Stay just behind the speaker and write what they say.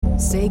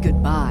Say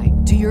goodbye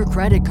to your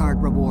credit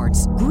card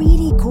rewards.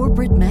 Greedy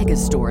corporate mega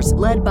stores,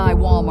 led by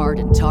Walmart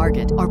and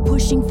Target, are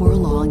pushing for a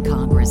law in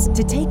Congress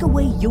to take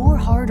away your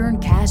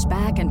hard-earned cash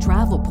back and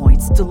travel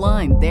points to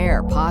line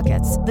their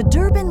pockets. The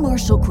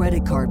Durbin-Marshall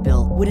credit card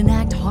bill would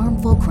enact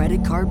harmful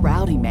credit card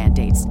routing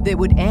mandates that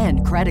would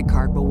end credit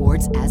card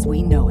rewards as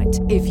we know it.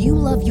 If you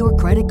love your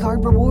credit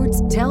card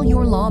rewards, tell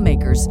your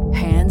lawmakers,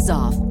 hands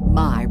off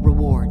my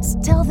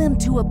rewards. Tell them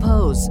to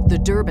oppose the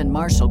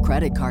Durbin-Marshall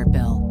credit card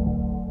bill.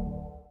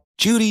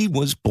 Judy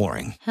was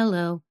boring.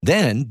 Hello.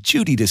 Then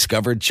Judy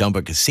discovered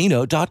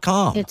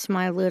ChumbaCasino.com. It's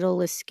my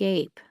little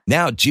escape.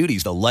 Now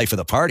Judy's the life of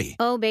the party.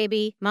 Oh,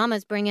 baby,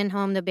 mama's bringing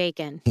home the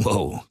bacon.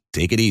 Whoa,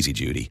 take it easy,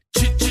 Judy.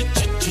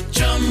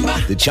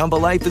 The Chumba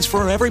life is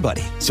for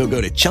everybody. So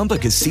go to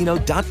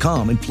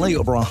ChumbaCasino.com and play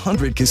over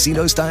 100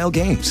 casino-style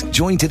games.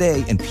 Join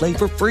today and play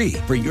for free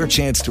for your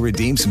chance to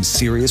redeem some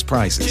serious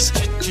prizes.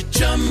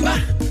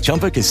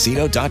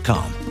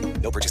 ChumbaCasino.com.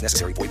 No purchase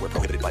necessary. Void where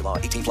prohibited by law.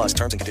 18 plus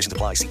terms and conditions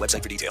apply. See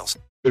website for details.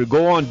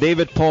 Go on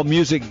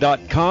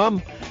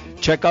davidpaulmusic.com.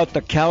 Check out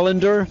the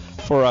calendar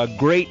for a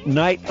great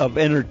night of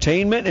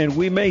entertainment, and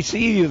we may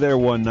see you there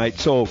one night.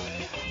 So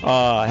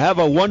have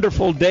a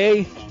wonderful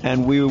day,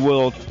 and we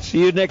will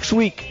see you next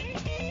week.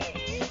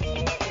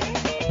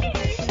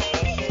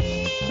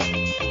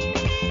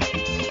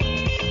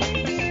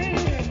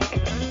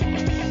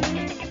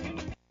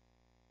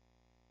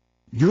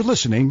 You're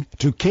listening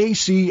to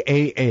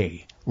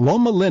KCAA,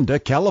 Loma Linda,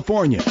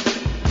 California.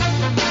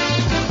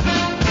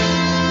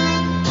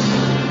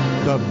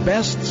 The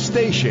best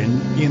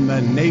station in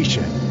the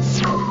nation.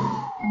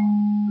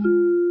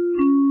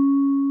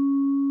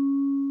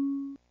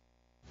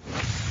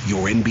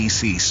 Your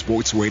NBC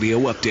Sports Radio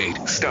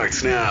update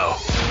starts now.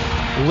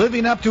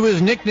 Living up to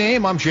his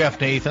nickname, I'm Jeff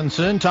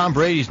Nathanson. Tom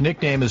Brady's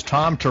nickname is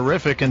Tom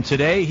Terrific, and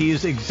today he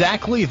is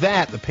exactly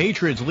that. The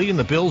Patriots leading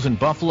the Bills in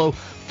Buffalo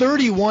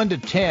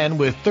 31-10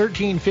 with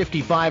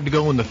 13:55 to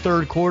go in the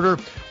third quarter.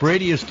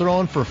 Brady is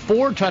thrown for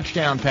 4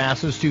 touchdown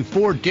passes to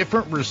 4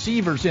 different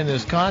receivers in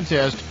this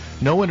contest.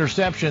 No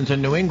interceptions, and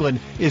New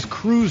England is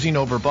cruising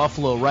over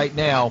Buffalo right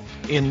now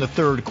in the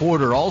third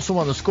quarter. Also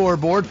on the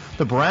scoreboard,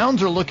 the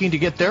Browns are looking to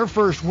get their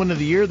first win of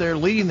the year. They're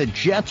leading the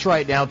Jets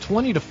right now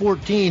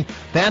 20-14.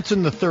 That's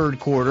in the third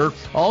quarter.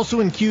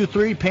 Also in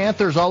Q3,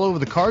 Panthers all over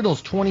the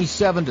Cardinals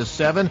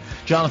 27-7.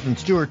 Jonathan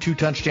Stewart 2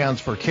 touchdowns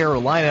for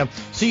Carolina.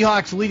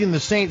 Seahawks leading the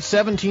Saints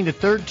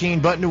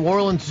 17-13, but New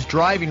Orleans is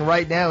driving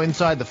right now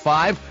inside the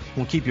 5.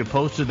 We'll keep you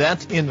posted.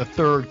 That's in the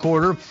third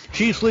quarter.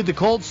 Chiefs lead the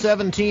Colts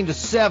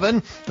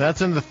 17-7.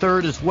 That's in the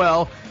third as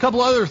well. A couple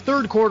other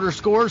third quarter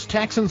scores.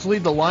 Texans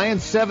lead the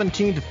Lions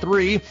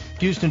 17-3.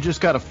 Houston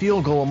just got a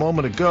field goal a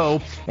moment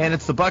ago. And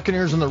it's the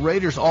Buccaneers and the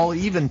Raiders all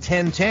even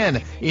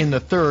 10-10 in the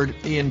third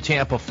in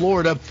Tampa,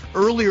 Florida.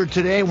 Earlier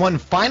today, one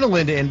final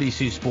into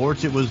NBC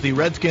Sports. It was the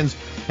Redskins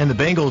and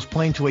the Bengals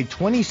playing to a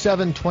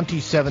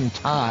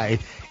 27-27 tie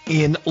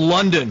in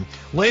London.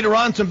 Later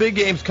on, some big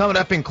games coming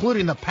up,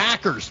 including the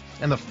Packers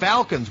and the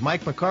Falcons.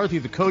 Mike McCarthy,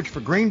 the coach for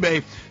Green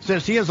Bay,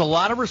 says he has a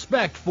lot of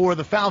respect for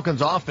the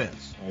Falcons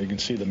offense. You can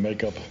see the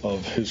makeup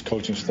of his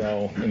coaching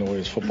style in the way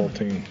his football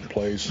team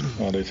plays.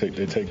 They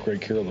take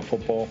great care of the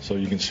football, so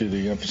you can see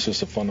the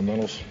emphasis of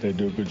fundamentals. They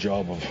do a good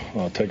job of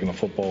taking the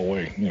football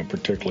away,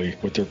 particularly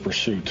with their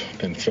pursuit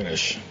and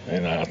finish.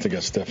 And I think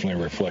that's definitely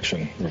a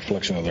reflection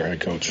of their head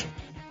coach.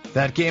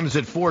 That game is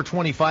at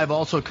 4:25.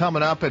 Also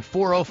coming up at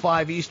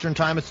 4:05 Eastern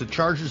Time, it's the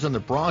Chargers and the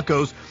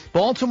Broncos.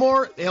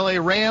 Baltimore, LA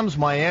Rams,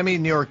 Miami,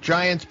 New York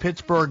Giants,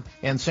 Pittsburgh,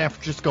 and San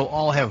Francisco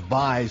all have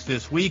byes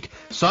this week.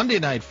 Sunday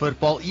Night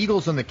Football,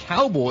 Eagles and the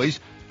Cowboys,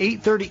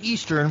 8:30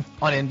 Eastern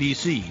on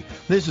NBC.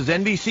 This is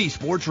NBC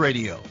Sports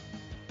Radio.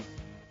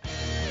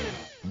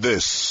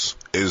 This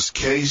is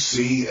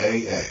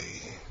KCAA.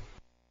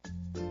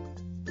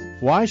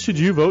 Why should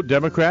you vote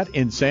Democrat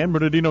in San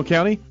Bernardino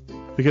County?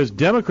 Because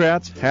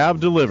Democrats have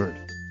delivered.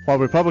 While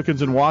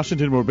Republicans in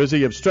Washington were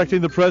busy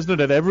obstructing the president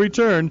at every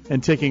turn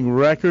and taking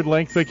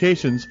record-length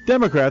vacations,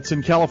 Democrats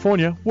in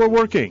California were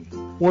working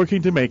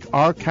to make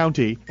our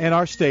county and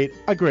our state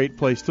a great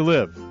place to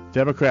live.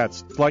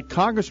 Democrats like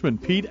Congressman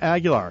Pete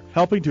Aguilar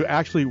helping to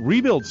actually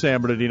rebuild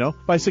San Bernardino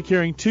by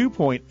securing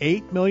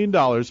 $2.8 million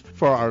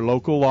for our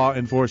local law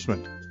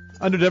enforcement.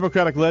 Under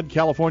Democratic-led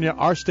California,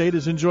 our state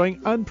is enjoying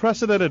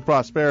unprecedented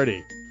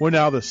prosperity. We're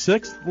now the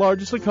 6th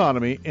largest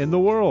economy in the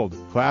world.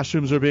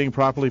 Classrooms are being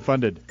properly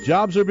funded,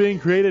 jobs are being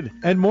created,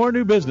 and more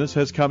new business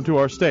has come to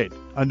our state.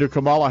 Under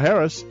Kamala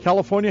Harris,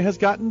 California has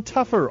gotten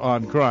tougher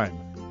on crime.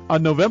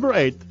 On November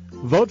 8th,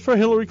 vote for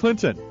Hillary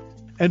Clinton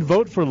and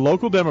vote for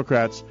local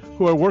Democrats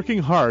who are working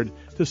hard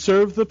to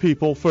serve the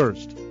people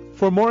first.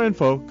 For more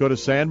info, go to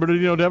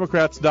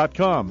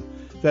SanBernardinoDemocrats.com.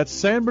 That's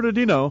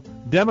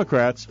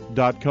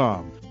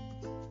SanBernardinoDemocrats.com.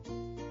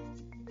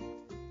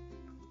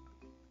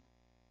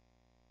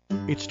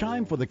 It's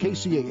time for the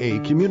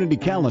KCAA Community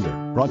Calendar,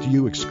 brought to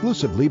you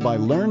exclusively by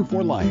Learn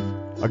for Life,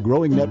 a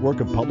growing network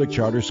of public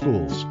charter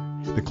schools.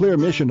 The clear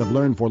mission of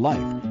Learn for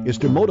Life is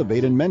to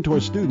motivate and mentor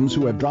students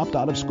who have dropped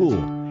out of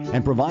school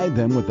and provide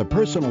them with the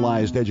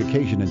personalized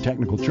education and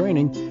technical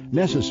training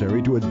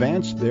necessary to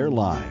advance their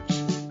lives.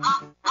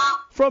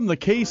 From the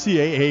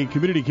KCAA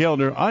Community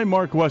Calendar, I'm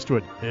Mark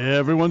Westwood.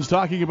 Everyone's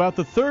talking about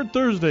the Third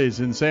Thursdays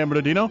in San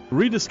Bernardino.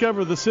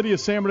 Rediscover the City of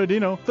San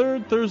Bernardino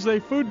Third Thursday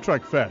Food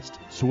Truck Fest.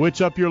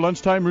 Switch up your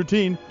lunchtime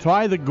routine.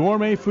 Try the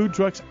gourmet food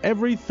trucks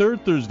every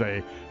third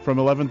Thursday from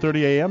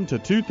 11:30 a.m. to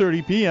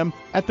 2:30 p.m.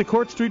 at the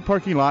Court Street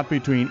parking lot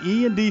between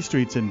E and D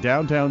Streets in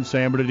downtown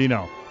San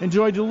Bernardino.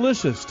 Enjoy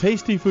delicious,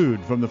 tasty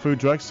food from the food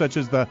trucks such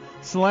as the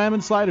Slam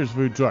and Sliders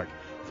food truck,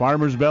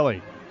 Farmer's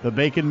Belly, the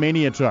Bacon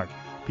Mania truck,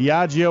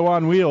 Piaggio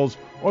on Wheels,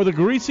 or the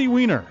Greasy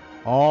Wiener.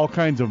 All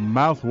kinds of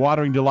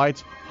mouth-watering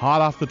delights,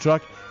 hot off the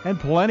truck, and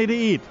plenty to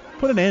eat.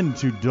 Put an end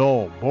to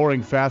dull,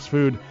 boring fast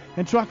food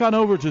and truck on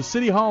over to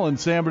City Hall in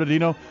San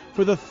Bernardino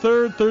for the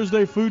Third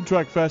Thursday Food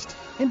Truck Fest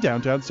in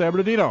downtown San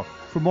Bernardino.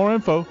 For more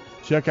info,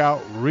 check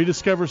out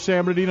Rediscover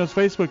San Bernardino's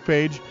Facebook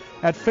page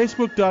at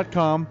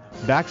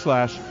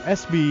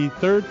facebook.com/SB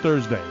Third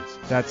Thursdays.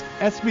 That's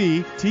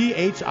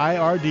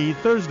SBTHIRD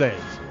Thursdays.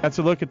 That's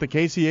a look at the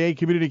KCAA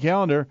Community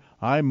Calendar.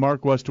 I'm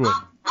Mark Westwood.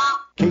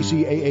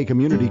 KCAA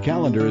Community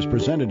Calendar is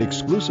presented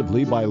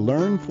exclusively by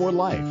Learn for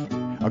Life,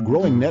 a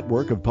growing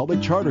network of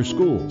public charter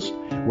schools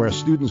where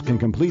students can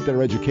complete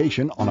their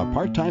education on a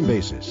part-time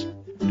basis.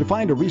 To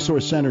find a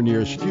resource center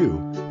nearest you,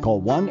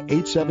 call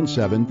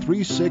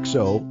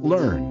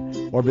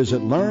 1-877-360-LEARN or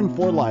visit Learn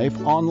for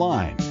Life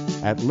online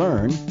at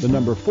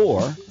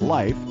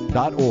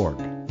learn4life.org.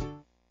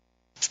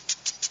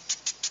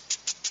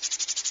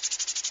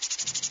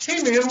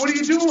 Hey man, what are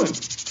you doing?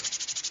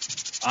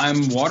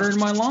 I'm watering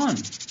my lawn.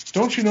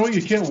 Don't you know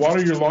you can't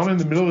water your lawn in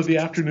the middle of the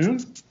afternoon?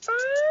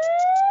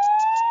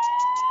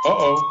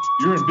 Uh-oh,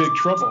 you're in big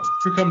trouble.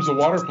 Here comes the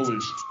water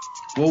police.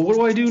 Well, what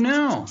do I do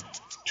now?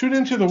 Tune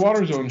into the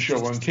Water Zone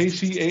show on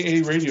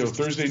KCAA Radio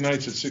Thursday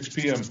nights at 6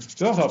 p.m.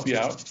 They'll help you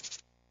out.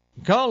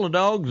 Call the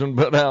dogs and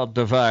put out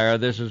the fire.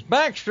 This is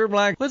Baxter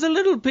Black with a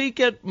little peek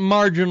at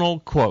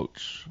marginal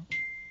quotes.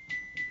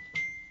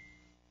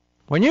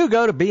 When you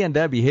go to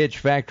B&W Hitch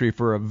Factory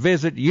for a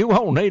visit, you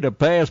won't need a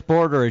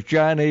passport or a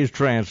Chinese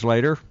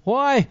translator.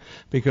 Why?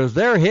 Because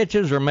their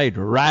hitches are made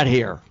right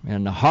here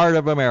in the heart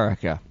of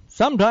America.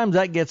 Sometimes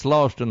that gets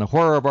lost in the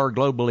whir of our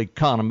global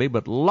economy,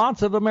 but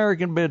lots of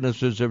American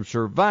businesses have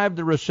survived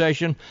the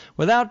recession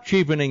without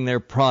cheapening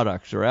their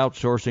products or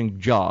outsourcing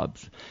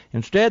jobs.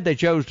 Instead, they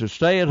chose to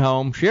stay at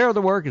home, share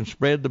the work, and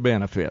spread the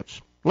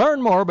benefits.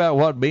 Learn more about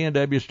what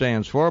B&W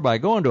stands for by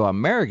going to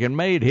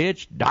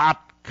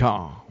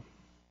AmericanMadeHitch.com.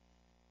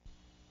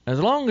 As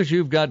long as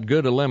you've got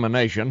good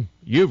elimination,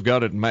 you've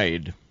got it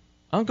made.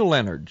 Uncle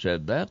Leonard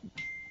said that.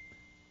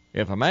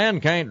 If a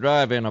man can't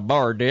drive in a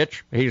bar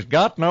ditch, he's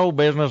got no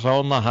business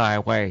on the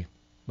highway.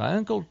 By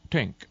Uncle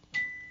Tink.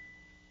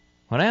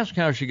 When asked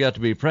how she got to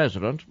be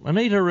president,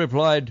 Anita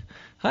replied,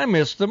 I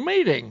missed the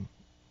meeting.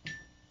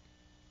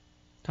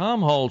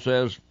 Tom Hall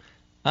says,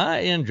 I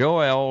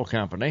enjoy all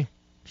company,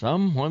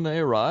 some when they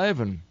arrive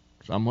and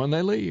some when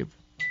they leave.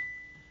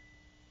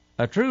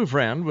 A true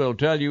friend will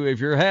tell you if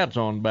your hat's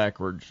on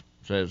backwards,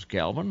 says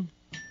Calvin.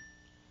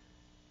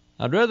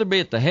 I'd rather be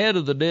at the head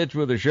of the ditch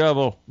with a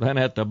shovel than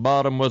at the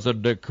bottom with a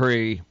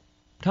decree.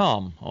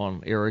 Tom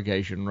on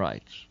irrigation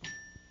rights.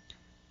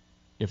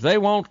 If they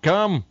won't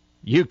come,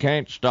 you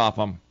can't stop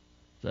 'em,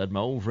 said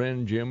my old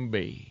friend Jim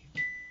B.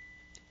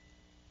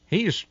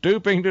 He's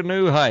stooping to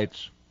new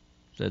heights,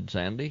 said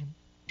Sandy.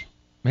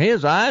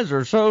 His eyes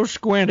are so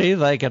squinty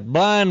they could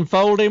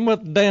blindfold him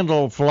with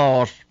dental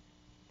floss.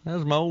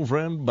 That's my old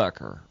friend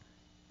Bucker.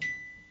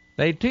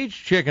 They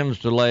teach chickens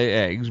to lay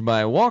eggs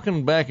by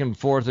walking back and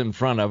forth in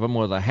front of them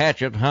with a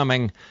hatchet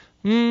humming,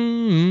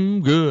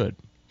 good,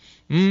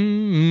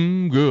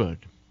 good.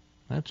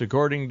 That's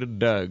according to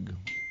Doug.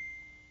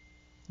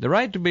 The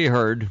right to be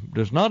heard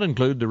does not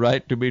include the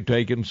right to be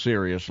taken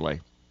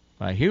seriously.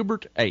 By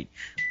Hubert H.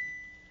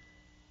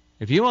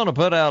 If you want to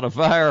put out a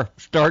fire,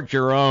 start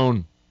your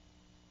own.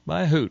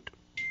 By Hoot.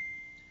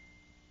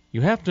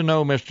 You have to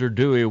know Mr.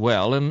 Dewey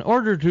well in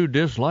order to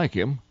dislike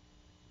him.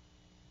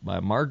 By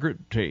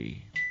Margaret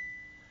T.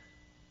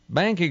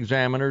 Bank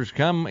examiners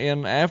come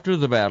in after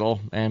the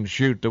battle and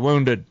shoot the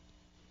wounded,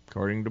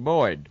 according to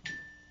Boyd.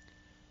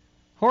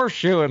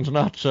 Horseshoeing's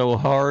not so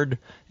hard.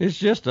 It's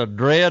just a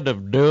dread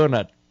of doing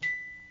it,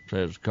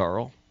 says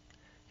Carl.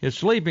 His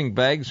sleeping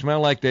bags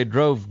smell like they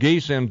drove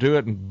geese into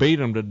it and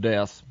beat 'em to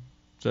death,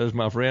 says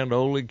my friend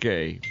Ole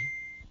K.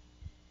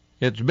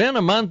 It's been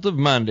a month of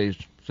Mondays,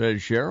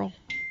 says Cheryl.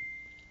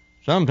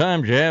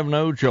 Sometimes you have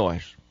no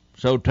choice,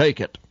 so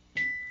take it.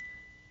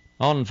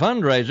 On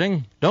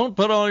fundraising, don't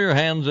put all your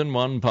hands in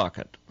one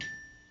pocket.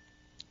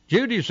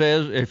 Judy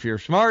says if you're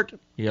smart,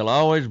 you'll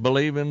always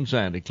believe in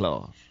Santa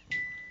Claus.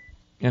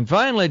 And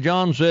finally,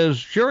 John says,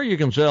 sure you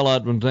can sell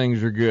out when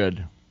things are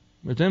good,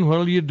 but then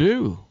what'll you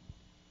do?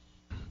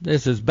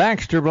 This is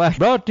Baxter Black,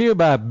 brought to you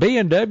by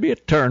B&W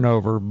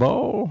Turnover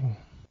Ball.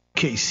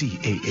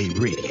 KCAA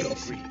Radio,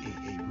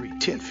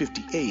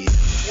 1050 AM,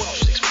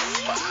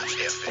 106.5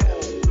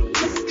 FM.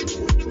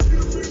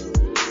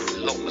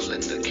 Loma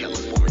Linda,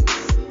 California.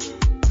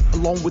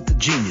 along with the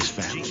Genius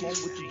family,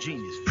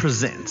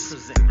 presents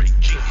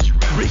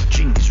Rick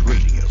Genius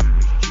Radio,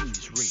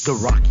 the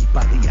Rocky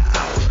by the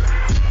Hour.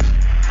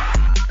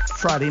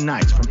 Friday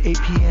nights from 8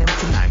 p.m.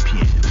 to 9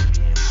 p.m.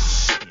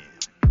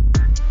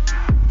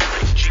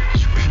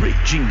 Rick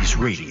Genius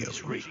Radio.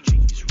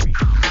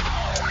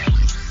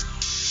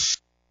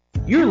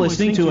 You're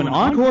listening to an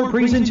encore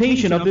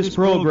presentation of this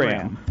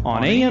program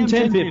on AM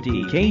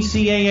 1050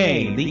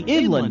 KCAA, the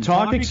Inland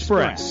Talk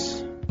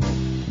Express.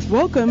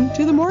 Welcome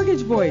to The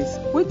Mortgage Voice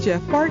with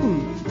Jeff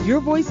Barton,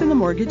 your voice in the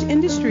mortgage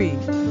industry.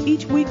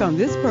 Each week on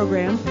this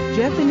program,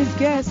 Jeff and his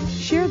guests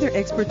share their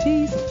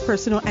expertise,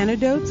 personal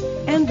anecdotes,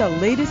 and the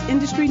latest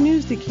industry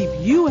news to keep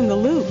you in the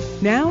loop.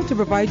 Now, to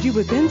provide you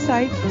with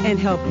insight and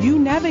help you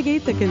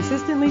navigate the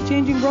consistently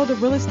changing world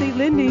of real estate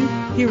lending,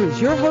 here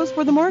is your host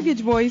for The Mortgage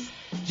Voice,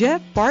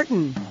 Jeff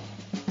Barton.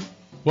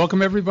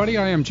 Welcome, everybody.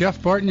 I am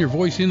Jeff Barton, your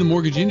voice in the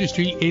mortgage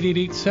industry.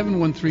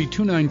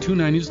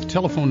 888-713-2929 is the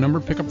telephone number.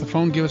 Pick up the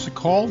phone, give us a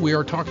call. We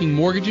are talking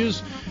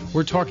mortgages.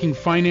 We're talking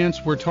finance.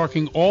 We're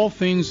talking all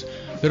things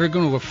that are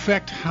going to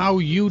affect how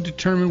you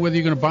determine whether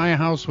you're going to buy a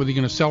house, whether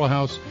you're going to sell a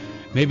house.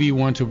 Maybe you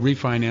want to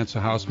refinance a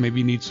house.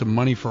 Maybe you need some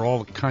money for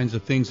all the kinds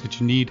of things that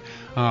you need.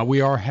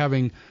 We are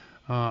having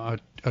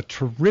a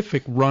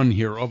terrific run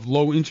here of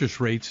low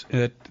interest rates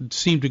that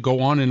seem to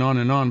go on and on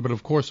and on. But,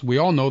 of course, we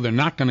all know they're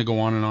not going to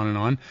go on and on and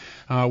on.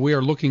 We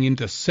are looking in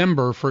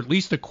December for at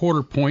least a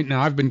quarter point.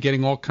 Now, I've been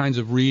getting all kinds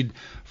of read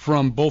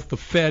from both the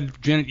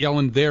Fed, Janet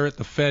Yellen there at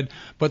the Fed,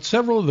 but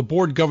several of the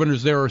board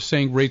governors there are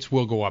saying rates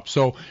will go up.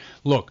 So,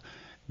 look,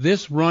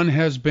 this run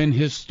has been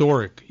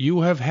historic.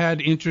 You have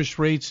had interest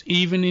rates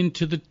even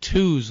into the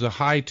twos, the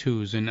high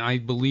twos, and I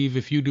believe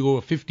if you do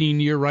a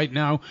 15-year right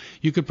now,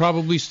 you could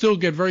probably still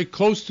get very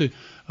close to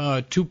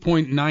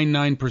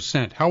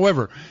 2.99%.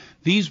 However,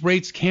 these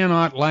rates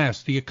cannot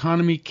last. The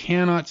economy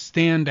cannot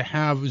stand to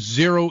have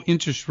zero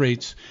interest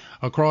rates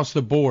across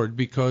the board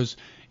because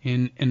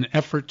in an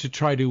effort to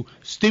try to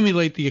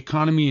stimulate the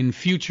economy in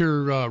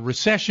future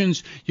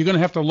recessions, you're going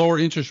to have to lower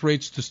interest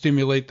rates to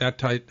stimulate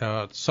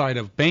that side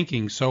of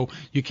banking. So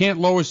you can't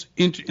lower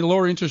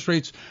interest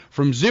rates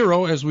from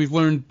zero, as we've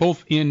learned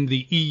both in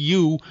the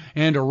EU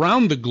and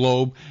around the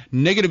globe.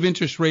 Negative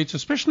interest rates,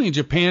 especially in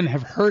Japan,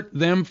 have hurt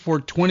them for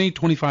 20,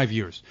 25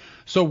 years.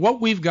 So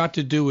what we've got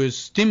to do is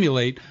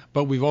stimulate,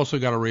 but we've also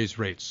got to raise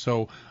rates.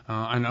 So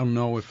I don't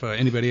know if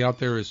anybody out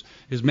there is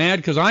mad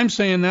because I'm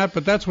saying that,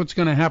 but that's what's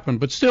going to happen.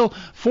 But still,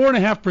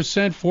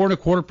 4.5%,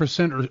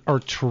 4.25% are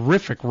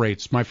terrific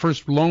rates. My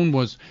first loan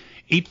was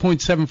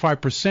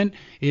 8.75%.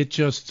 It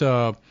just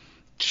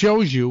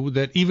shows you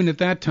that even at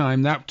that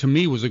time, that to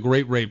me was a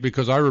great rate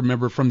because I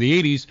remember from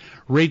the 80s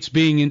rates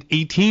being in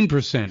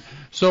 18%.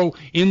 So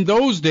in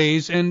those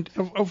days, and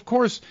of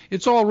course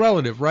it's all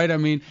relative, right? I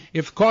mean,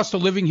 if cost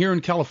of living here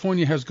in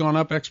California has gone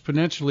up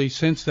exponentially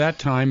since that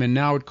time, and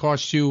now it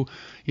costs you,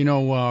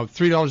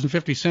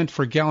 $3.50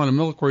 for a gallon of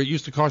milk where it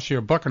used to cost you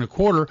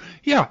 $1.25,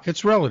 yeah,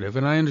 it's relative,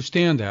 and I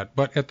understand that.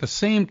 But at the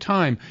same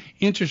time,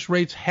 interest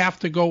rates have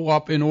to go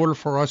up in order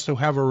for us to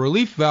have a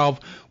relief valve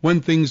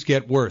when things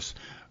get worse.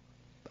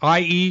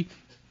 I.e.,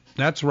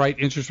 that's right,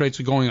 interest rates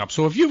are going up.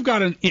 So if you've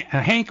got a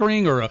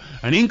hankering or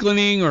an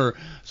inkling or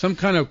some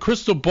kind of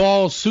crystal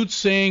ball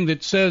soothsaying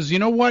that says, you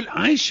know what,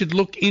 I should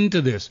look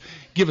into this,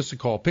 give us a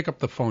call. Pick up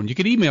the phone. You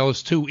can email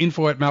us to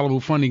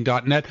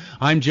info@malibufunding.net.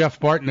 I'm Jeff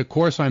Barton. Of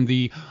course, I'm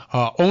the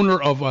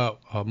owner of a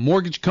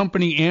mortgage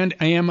company, and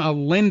I am a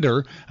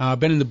lender.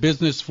 I've been in the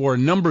business for a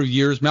number of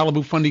years.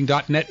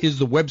 malibufunding.net is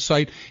the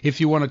website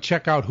if you want to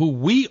check out who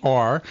we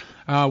are.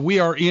 We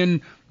are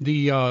in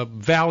the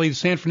valley. The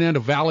San Fernando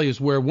Valley is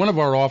where one of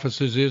our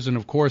offices is, and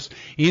of course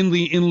in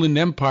the Inland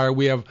Empire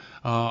we have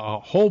a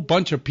whole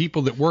bunch of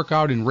people that work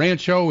out in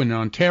Rancho, in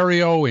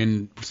Ontario,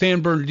 in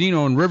San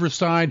Bernardino, and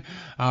Riverside.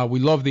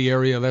 We love the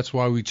area. That's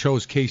why we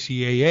chose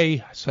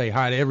KCAA. Say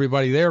hi to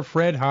everybody there.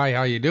 Fred, hi,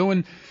 how you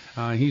doing?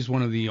 He's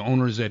one of the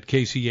owners at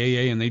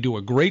KCAA, and they do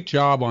a great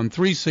job on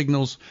 3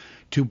 signals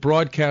to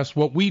broadcast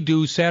what we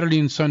do Saturday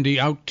and Sunday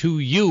out to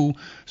you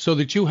so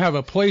that you have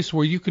a place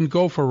where you can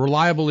go for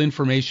reliable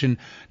information,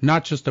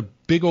 not just a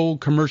big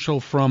old commercial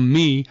from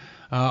me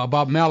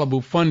about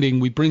Malibu Funding.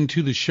 We bring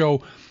to the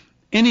show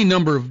any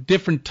number of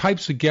different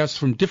types of guests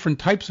from different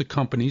types of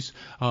companies,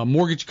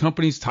 mortgage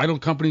companies, title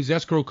companies,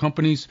 escrow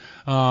companies,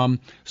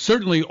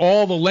 certainly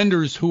all the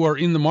lenders who are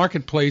in the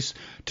marketplace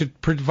to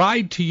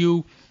provide to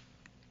you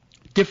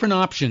different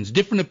options,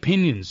 different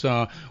opinions.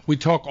 We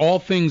talk all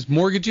things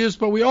mortgages,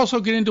 but we also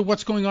get into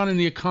what's going on in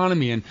the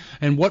economy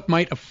and what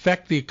might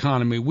affect the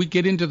economy. We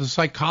get into the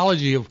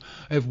psychology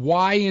of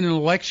why in an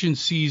election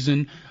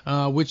season,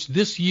 which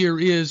this year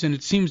is, and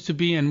it seems to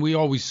be, and we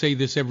always say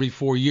this every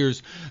 4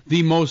 years,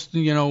 the most,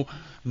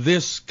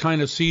 this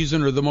kind of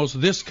season or the most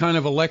this kind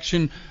of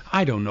election.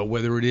 I don't know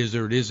whether it is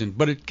or it isn't,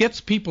 but it gets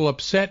people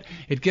upset.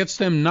 It gets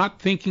them not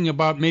thinking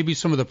about maybe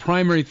some of the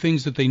primary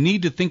things that they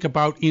need to think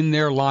about in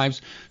their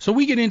lives. So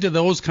we get into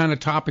those kind of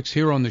topics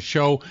here on the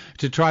show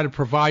to try to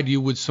provide you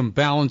with some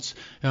balance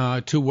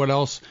to what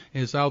else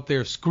is out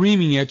there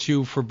screaming at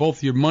you for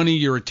both your money,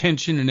 your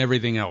attention, and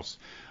everything else.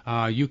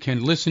 You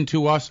can listen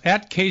to us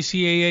at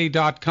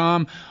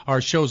kcaa.com.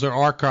 Our shows are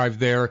archived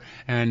there,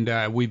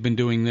 and we've been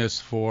doing this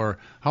for,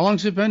 how long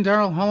has it been,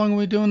 Daryl? How long are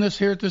we doing this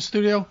here at the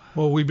studio?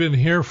 Well, we've been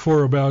here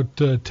for about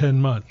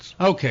 10 months.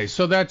 Okay,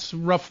 so that's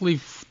roughly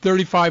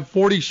 35,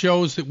 40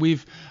 shows that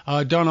we've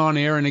done on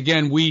air. And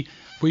again, we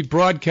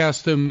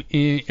broadcast them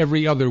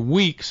every other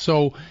week,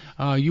 so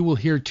you will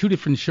hear two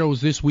different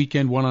shows this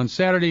weekend, one on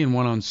Saturday and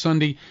one on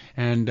Sunday.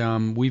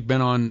 And we've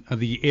been on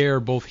the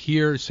air both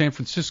here, San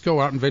Francisco,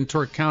 out in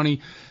Ventura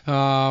County,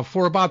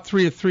 for about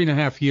 3 to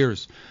 3.5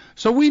 years.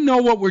 So we know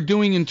what we're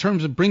doing in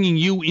terms of bringing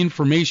you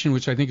information,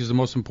 which I think is the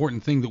most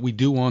important thing that we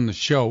do on the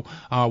show.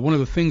 One of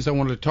the things I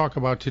wanted to talk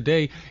about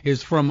today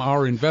is from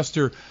our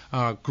investor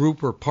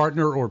group or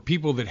partner or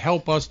people that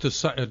help us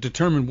to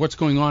determine what's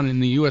going on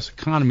in the U.S.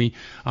 economy.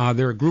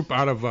 They're a group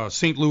out of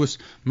St. Louis,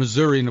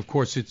 Missouri, and, of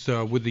course, it's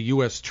with the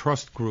U.S.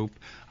 Trust Group.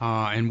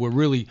 And we're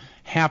really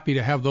happy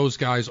to have those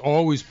guys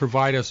always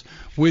provide us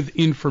with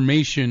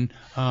information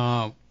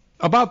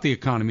about the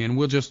economy. And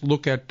we'll just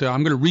look at,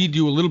 I'm going to read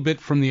you a little bit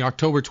from the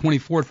October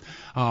 24th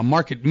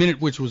Market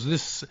Minute, which was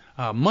this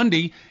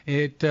Monday.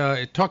 It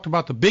talked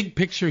about the big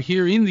picture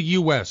here in the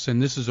U.S.,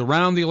 and this is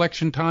around the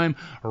election time,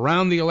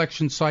 around the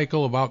election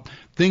cycle, about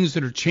things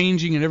that are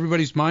changing in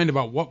everybody's mind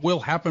about what will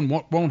happen,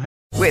 what won't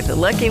happen. With the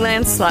Lucky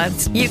Land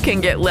Slots, you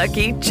can get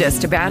lucky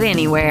just about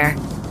anywhere.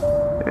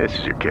 This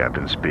is your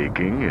captain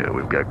speaking.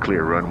 We've got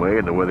clear runway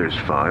and the weather's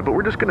fine, but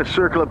we're just going to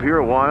circle up here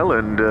a while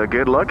and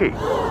get lucky.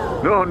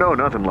 No,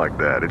 nothing like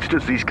that. It's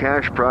just these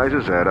cash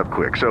prizes add up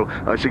quick. So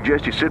I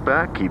suggest you sit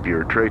back, keep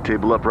your tray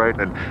table upright,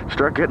 and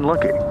start getting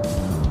lucky.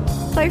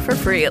 Play for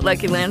free at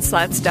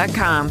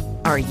LuckyLandSlots.com.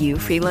 Are you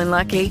feeling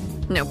lucky?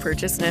 No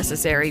purchase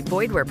necessary.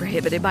 Void where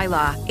prohibited by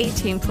law.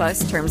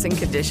 18+ terms and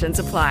conditions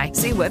apply.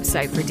 See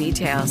website for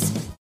details.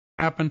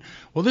 Happen.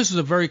 Well, this is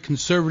a very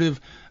conservative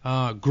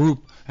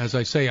group, as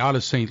I say, out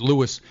of St.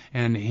 Louis,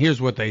 and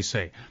here's what they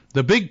say.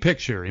 The big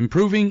picture,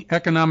 improving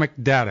economic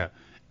data,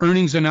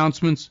 earnings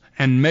announcements,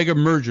 and mega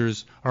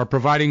mergers are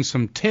providing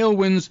some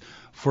tailwinds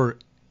for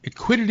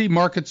equity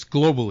markets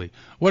globally.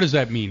 What does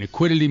that mean,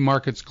 equity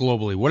markets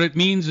globally? What it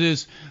means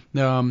is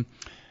when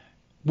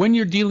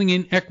you're dealing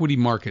in equity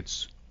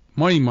markets,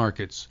 money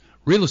markets,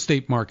 real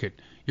estate market,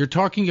 you're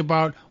talking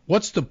about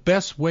what's the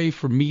best way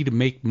for me to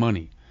make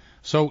money.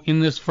 So in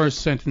this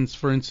first sentence,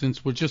 for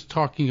instance, we're just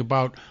talking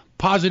about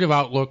positive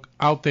outlook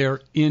out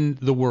there in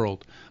the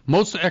world.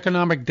 Most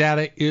economic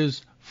data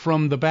is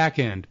from the back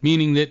end,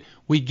 meaning that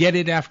we get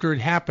it after it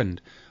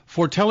happened.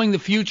 Foretelling the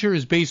future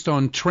is based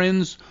on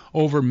trends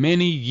over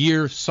many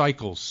year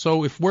cycles.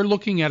 So if we're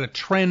looking at a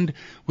trend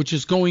which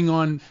is going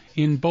on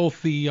in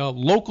both the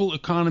local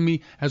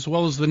economy as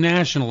well as the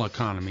national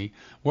economy,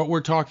 what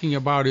we're talking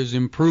about is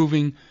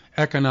improving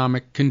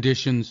economic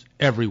conditions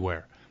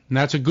everywhere. And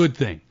that's a good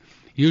thing.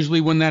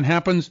 Usually when that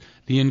happens,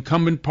 the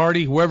incumbent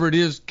party, whoever it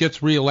is,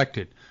 gets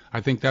reelected.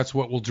 I think that's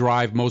what will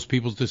drive most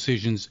people's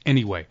decisions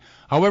anyway.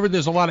 However,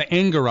 there's a lot of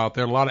anger out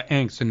there, a lot of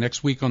angst. And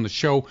next week on the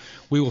show,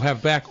 we will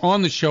have back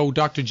on the show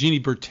Dr. Jeannie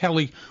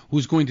Bertelli,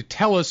 who's going to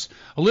tell us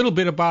a little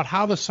bit about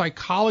how the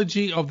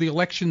psychology of the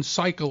election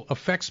cycle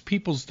affects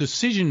people's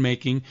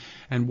decision-making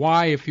and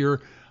why, if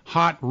you're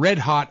red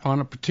hot on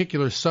a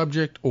particular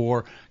subject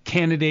or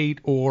candidate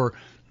or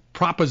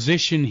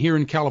proposition here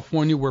in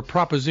California, we're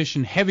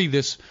proposition heavy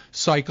this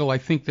cycle. I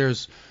think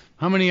there's,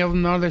 how many of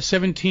them are there?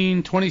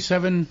 17,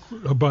 27?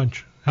 A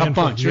bunch. A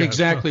bunch, yeah,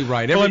 exactly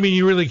right. Well, I mean,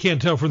 you really can't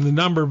tell from the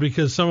number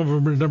because some of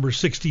them are number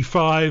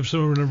 65, some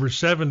of them are number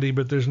 70,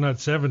 but there's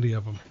not 70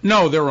 of them.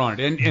 No, there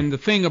aren't. And the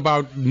thing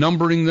about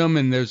numbering them,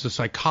 and there's a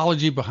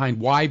psychology behind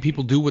why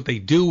people do what they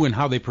do and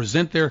how they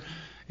present their,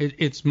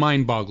 it's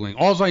mind-boggling.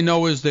 All I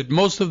know is that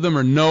most of them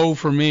are no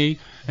for me,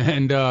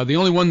 and the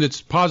only one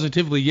that's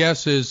positively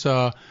yes is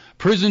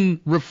prison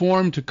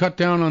reform to cut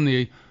down on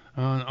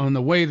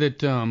the way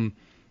that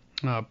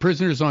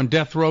prisoners on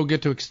death row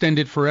get to extend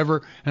it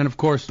forever, and of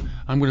course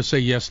I'm going to say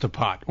yes to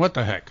pot. What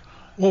the heck?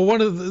 Well,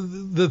 one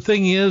of the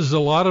thing is, a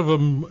lot of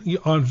them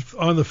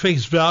on the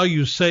face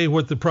value say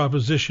what the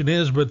proposition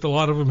is, but a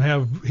lot of them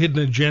have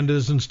hidden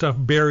agendas and stuff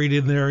buried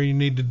in there. You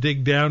need to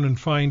dig down and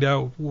find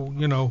out,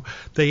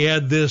 they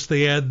add this.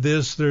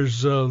 There's,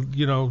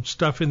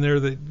 stuff in there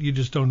that you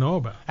just don't know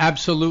about.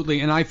 Absolutely.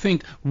 And I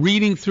think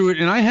reading through it,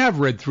 and I have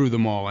read through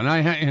them all, and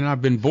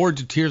I've been bored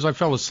to tears. I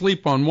fell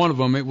asleep on one of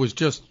them. It was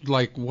just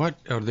like, what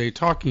are they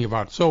talking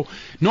about? So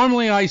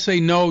normally I say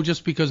no,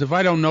 just because if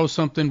I don't know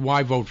something,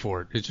 why vote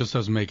for it? It just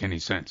doesn't make any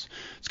sense.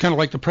 It's kind of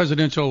like the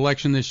presidential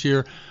election this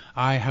year.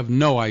 I have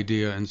no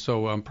idea, and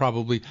so I'm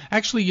probably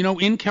actually,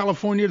 in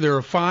California there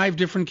are 5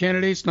 different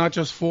candidates, not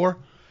just 4.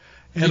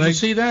 Did you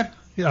see that?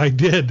 Yeah, I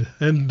did,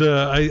 and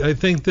I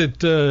think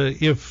that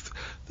if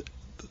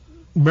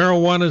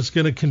marijuana is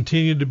going to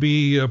continue to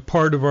be a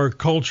part of our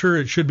culture.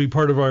 It should be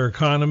part of our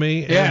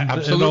economy. Yeah,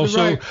 absolutely and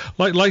also,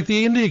 right. like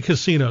the Indian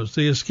casinos,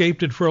 they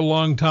escaped it for a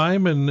long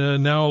time,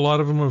 and now a lot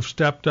of them have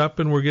stepped up,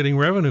 and we're getting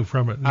revenue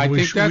from it. And I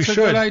think that's a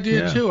good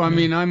idea, too. I Yeah.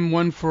 mean, I'm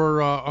one for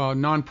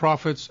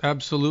nonprofits,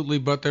 absolutely,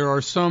 but there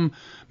are some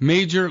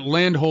major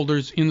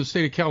landholders in the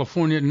state of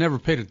California that never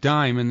paid a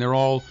dime, and they're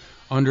all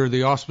under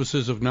the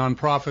auspices of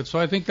nonprofits. So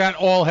I think that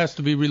all has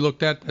to be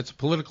relooked at. That's a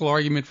political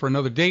argument for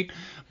another date.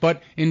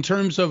 But in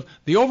terms of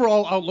the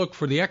overall outlook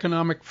for the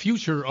economic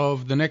future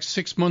of the next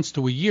 6 months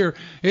to a year,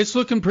 it's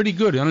looking pretty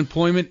good.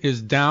 Unemployment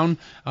is down.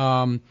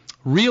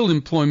 Real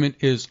employment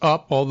is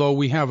up, although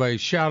we have a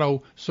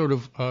shadow sort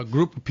of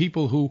group of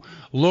people who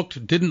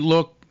didn't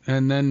look,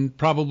 and then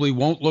probably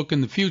won't look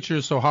in the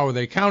future. So how are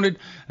they counted?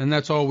 And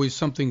that's always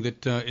something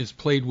that is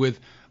played with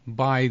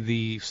by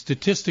the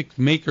statistic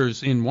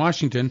makers in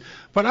Washington.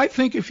 But I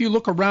think if you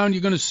look around,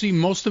 you're going to see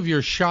most of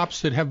your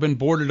shops that have been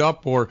boarded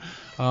up or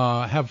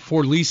have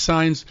for lease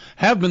signs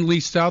have been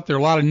leased out. There are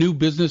a lot of new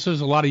businesses,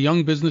 a lot of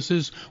young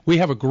businesses. We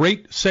have a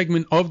great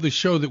segment of the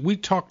show that we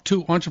talk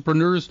to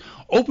entrepreneurs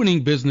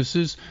opening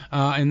businesses,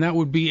 and that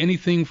would be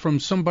anything from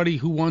somebody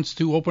who wants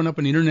to open up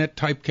an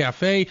internet-type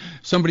cafe,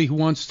 somebody who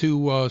wants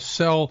to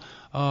sell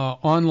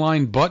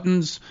online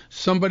buttons,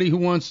 somebody who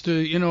wants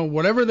to,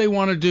 whatever they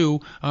want to do,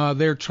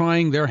 they're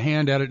trying their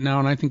hand at it now,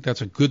 and I think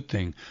that's a good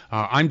thing.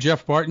 I'm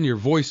Jeff Barton, your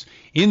voice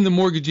in the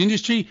mortgage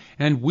industry,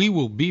 and we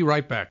will be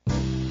right back.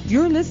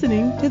 You're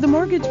listening to The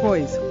Mortgage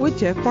Voice with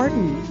Jeff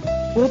Barton.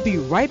 We'll be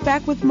right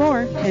back with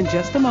more in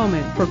just a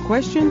moment. For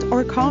questions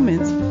or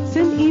comments,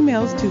 send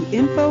emails to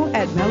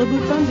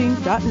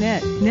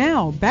info@malibufunding.net.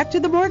 Now, back to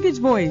The Mortgage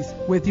Voice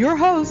with your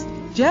host,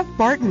 Jeff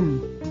Barton.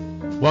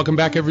 Welcome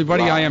back,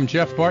 everybody. I am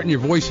Jeff Barton, your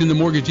voice in the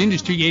mortgage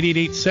industry.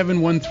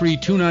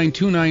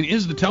 888-713-2929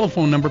 is the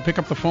telephone number. Pick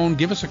up the phone,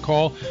 give us a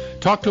call,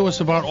 talk to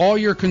us about all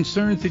your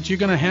concerns that you're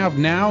going to have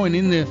now and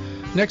in the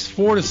next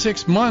 4 to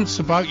 6 months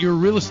about your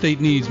real estate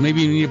needs.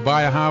 Maybe you need to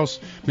buy a house.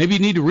 Maybe you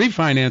need to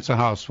refinance a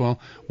house. Well,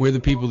 we're the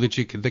people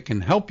that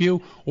can help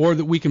you, or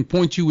that we can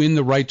point you in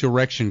the right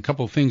direction. A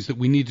couple of things that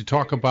we need to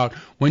talk about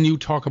when you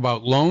talk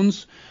about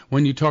loans,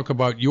 when you talk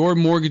about your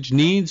mortgage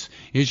needs,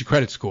 is your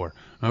credit score.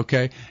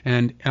 Okay?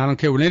 And I don't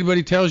care what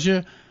anybody tells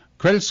you,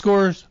 credit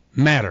scores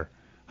matter.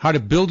 How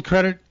to build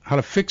credit, how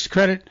to fix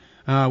credit.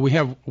 We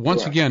have,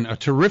 once again, a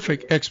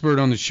terrific expert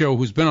on the show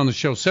who's been on the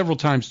show several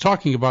times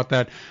talking about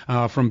that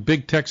from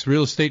Big Tex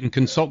Real Estate and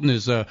Consultant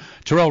is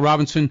Terrell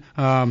Robinson.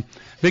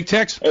 Big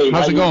Tex, hey,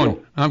 how's it going?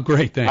 I'm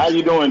great, thanks. How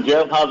you doing,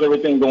 Jeff? How's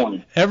everything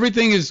going?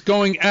 Everything is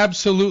going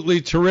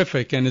absolutely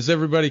terrific, and as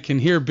everybody can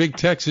hear, Big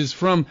Tex is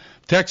from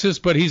Texas,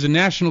 but he's a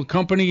national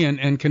company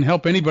and can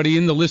help anybody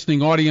in the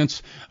listening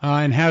audience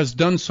and has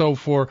done so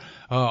for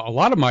a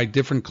lot of my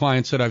different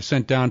clients that I've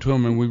sent down to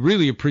him, and we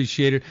really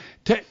appreciate it.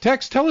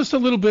 Tex, tell us a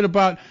little bit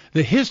about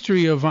the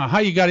history of how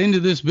you got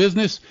into this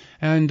business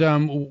and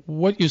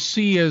what you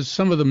see as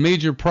some of the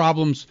major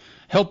problems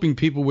helping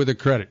people with their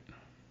credit.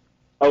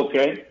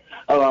 Okay.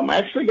 I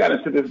actually got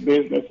into this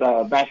business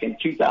back in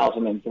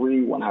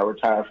 2003 when I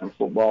retired from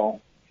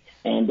football.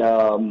 And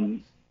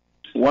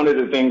one of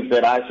the things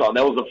that I saw,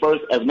 that was the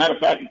first, as a matter of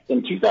fact,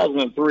 in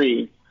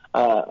 2003,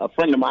 a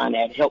friend of mine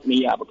had helped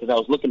me out because I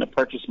was looking to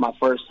purchase my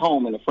first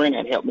home, and a friend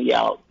had helped me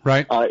out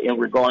in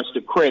regards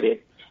to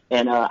credit.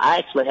 And I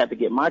actually had to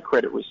get my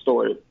credit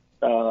restored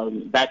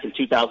back in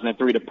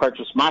 2003 to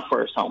purchase my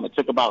first home. It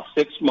took about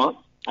 6 months.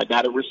 I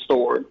got it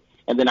restored,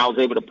 and then I was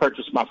able to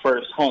purchase my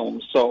first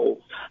home. So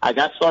I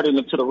got started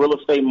into the real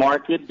estate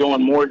market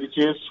doing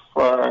mortgages.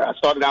 I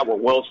started out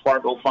with Wells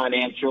Fargo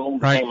Financial,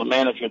 became a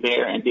manager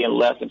there, and then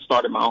left and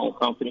started my own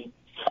company.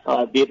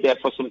 Did that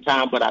for some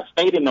time, but I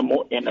stayed in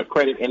the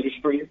credit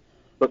industry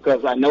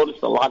because I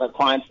noticed a lot of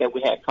clients that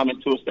we had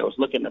coming to us that was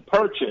looking to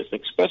purchase,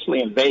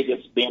 especially in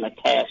Vegas being a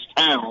cash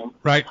town.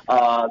 Right.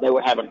 They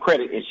were having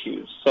credit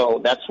issues.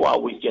 So that's why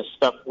we just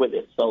stuck with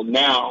it. So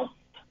now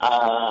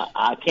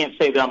I can't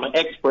say that I'm an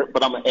expert,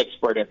 but I'm an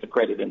expert at the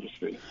credit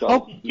industry.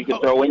 So you can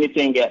throw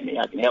anything at me.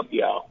 I can help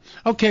you out.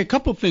 Okay, a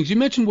couple of things. You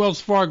mentioned Wells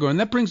Fargo, and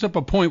that brings up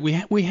a point.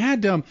 We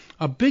had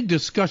a big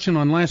discussion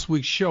on last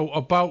week's show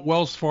about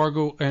Wells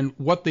Fargo and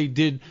what they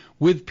did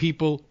with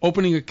people,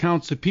 opening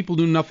accounts that people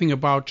knew nothing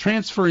about,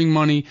 transferring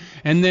money,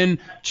 and then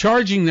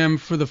charging them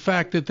for the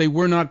fact that they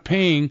were not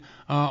paying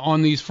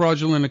on these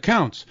fraudulent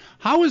accounts.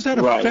 How is that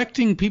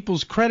affecting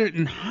people's credit,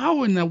 and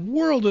how in the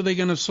world are they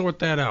going to sort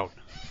that out?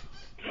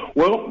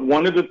 Well,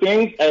 one of the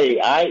things,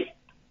 I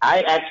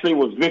actually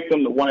was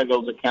victim to one of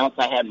those accounts.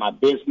 I had my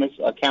business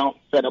account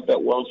set up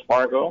at Wells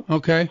Fargo.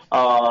 Okay.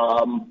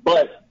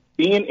 But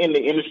being in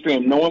the industry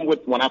and knowing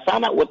when I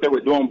found out what they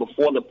were doing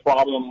before the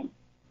problem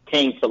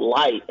came to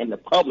light in the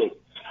public,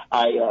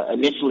 I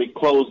initially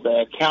closed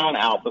the account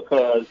out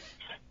because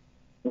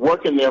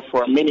working there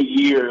for many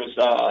years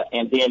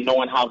and then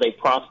knowing how they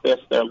process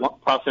their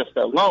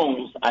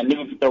loans, I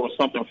knew that there was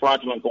something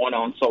fraudulent going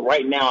on. So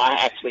right now I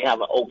actually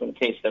have an open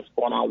case that's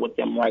going on with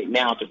them right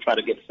now to try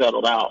to get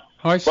settled out.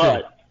 I see.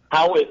 But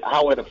how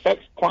it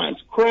affects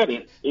clients'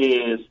 credit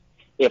is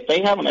if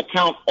they have an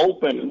account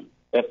open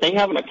if they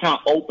have an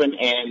account open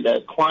and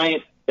the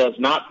client does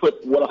not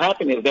put, what will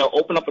happen is they'll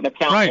open up an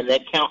account and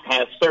that account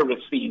has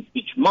service fees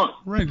each month.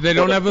 Right. They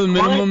don't have the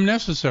minimum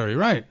necessary.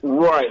 Right.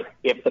 Right.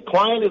 If the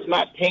client is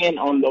not paying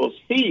on those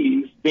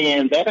fees,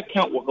 then that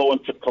account will go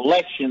into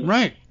collection.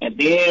 Right. And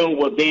then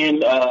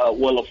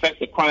will affect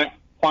the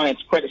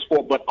client's credit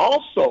score, but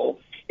also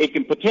it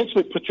can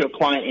potentially put your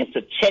client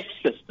into check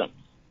systems.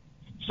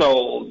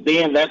 So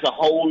then that's a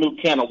whole new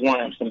can of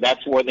worms, and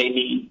that's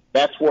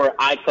where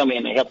I come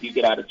in to help you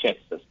get out of check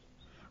systems.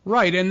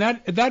 Right, and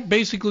that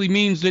basically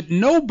means that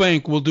no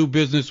bank will do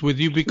business with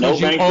you because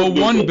you owe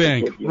one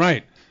bank.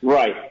 Right.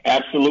 Right,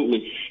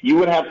 absolutely. You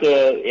would have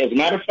to, as a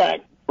matter of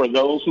fact, for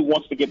those who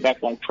wants to get back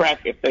on track,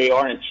 if they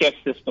are in check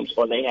systems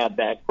or they have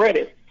bad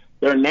credit,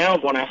 they're now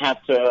going to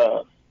have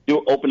to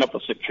open up a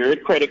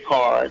secured credit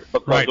card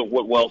because of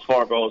what Wells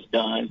Fargo has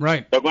done.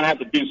 Right. They're going to have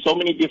to do so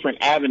many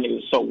different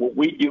avenues. So what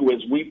we do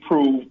is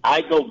I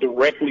go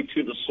directly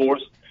to the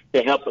source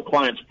to help the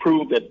clients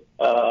prove that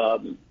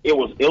it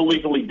was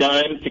illegally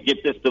done to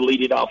get this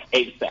deleted off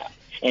ASAP.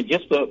 And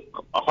just a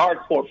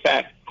hardcore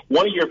fact,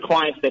 one of your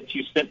clients that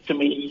you sent to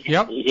me, he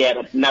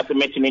had, not to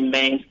mention any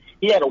names,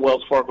 he had a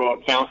Wells Fargo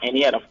account, and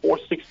he had a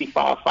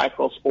 465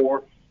 FICO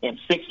score. In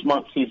 6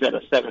 months, he's at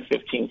a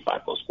 715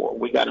 FICO score.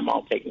 We got him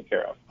all taken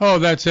care of. Oh,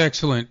 that's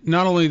excellent.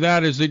 Not only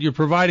that is that you're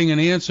providing an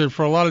answer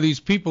for a lot of these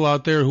people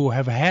out there who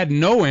have had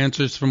no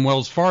answers from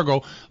Wells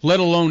Fargo, let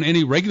alone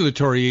any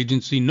regulatory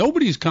agency.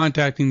 Nobody's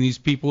contacting these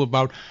people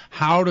about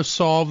how to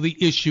solve the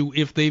issue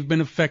if they've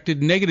been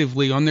affected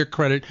negatively on their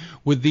credit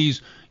with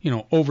these,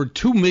 over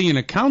 2 million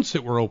accounts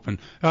that were open.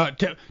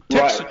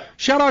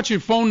 Shout out your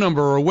phone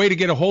number or a way to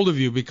get a hold of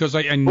you, because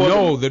I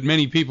know that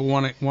many people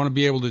want to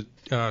be able to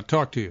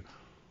talk to you.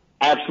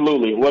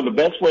 Absolutely. Well, the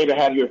best way to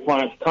have your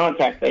clients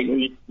contact, they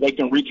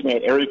can reach me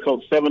at area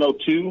code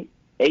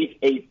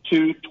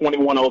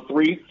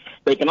 702-882-2103.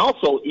 They can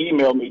also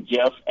email me,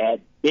 Jeff, at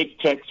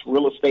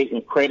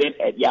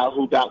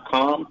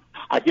bigtexrealestateandcredit@yahoo.com.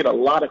 I get a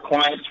lot of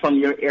clients from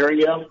your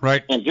area.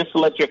 Right. And just to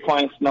let your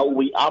clients know,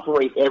 we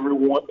operate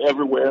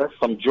everywhere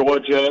from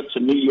Georgia to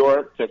New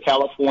York to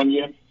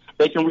California.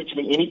 They can reach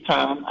me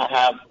anytime. I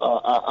have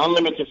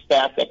unlimited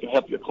staff that can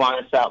help your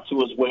clients out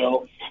too as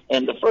well.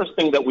 And the first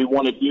thing that we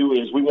want to do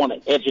is we want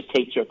to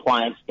educate your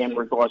clients in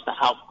regards to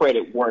how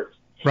credit works.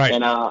 Right.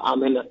 And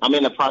I'm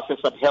in the process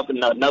of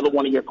helping another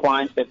one of your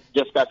clients that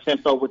just got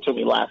sent over to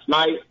me last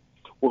night.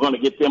 We're going to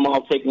get them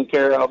all taken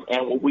care of.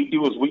 And what we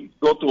do is we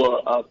go through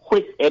a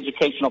quick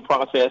educational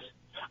process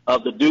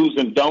of the do's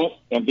and don'ts.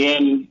 And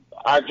then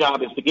our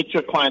job is to get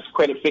your clients'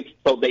 credit fixed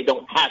so they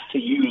don't have to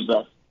use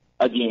us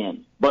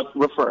again, but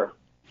refer.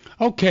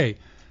 Okay,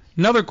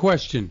 another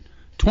question.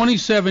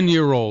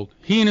 27-year-old,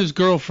 he and his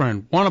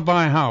girlfriend want to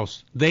buy a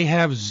house. They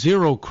have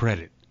zero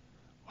credit.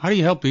 How do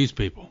you help these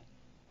people?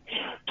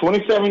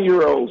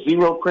 27-year-old,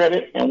 zero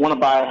credit, and want to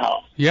buy a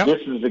house. Yep.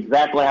 This is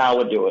exactly how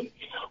I do it.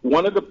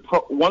 One of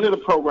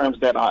the programs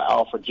that I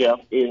offer,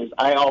 Jeff, is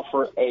I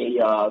offer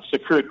a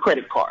secured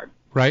credit card.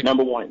 Right.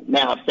 Number one.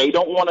 Now, if they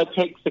don't want to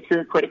take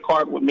secured credit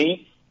card with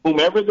me,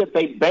 whomever that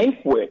they bank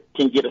with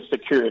can get a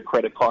secured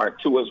credit card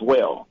too as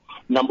well.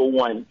 Number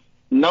one.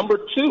 Number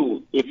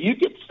two, if you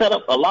get set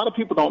up, a lot of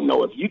people don't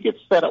know, if you get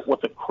set up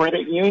with a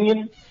credit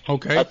union,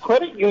 a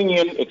credit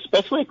union,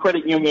 especially a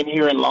credit union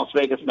here in Las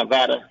Vegas,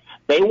 Nevada,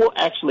 they will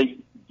actually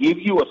give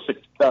you a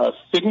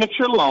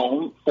signature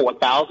loan for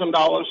 $1,000,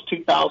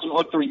 $2,000,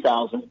 or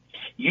 $3,000.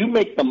 You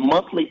make the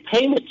monthly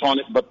payments on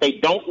it, but they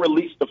don't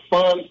release the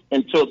funds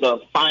until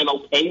the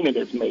final payment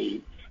is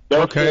made.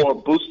 Therefore,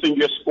 boosting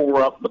your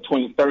score up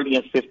between 30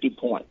 and 50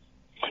 points.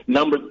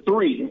 Number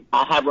three,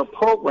 I have a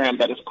program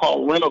that is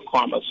called Rental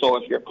Karma. So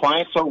if your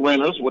clients are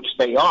renters, which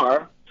they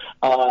are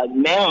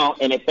now,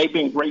 and if they've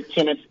been great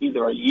tenants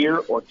either a year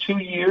or 2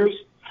 years,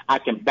 I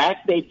can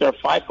backdate their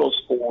FICO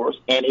scores,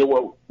 and it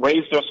will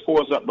raise their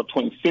scores up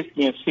between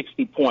 50 and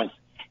 60 points.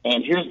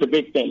 And here's the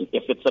big thing.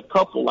 If it's a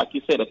couple, like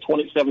you said, a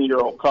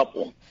 27-year-old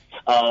couple,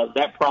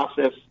 that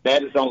process,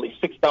 that is only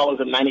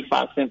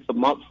 $6.95 a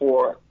month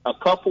for a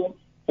couple,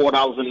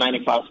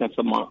 $4.95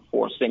 a month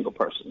for a single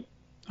person.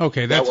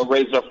 Okay, that will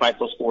raise their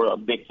FICO score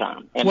up big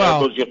time. And there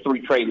goes your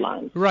 3 trade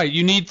lines. Right,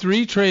 you need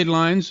 3 trade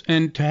lines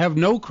and to have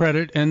no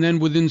credit, and then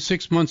within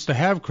 6 months to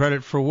have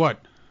credit for what?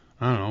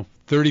 I don't know,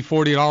 $30,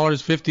 $40,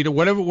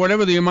 $50,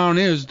 whatever the amount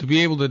is, to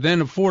be able to then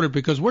afford it,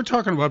 because we're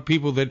talking about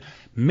people that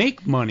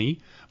make money,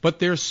 but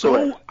they're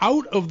so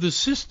out of the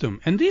system.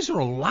 And these are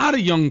a lot of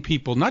young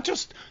people, not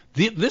just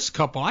this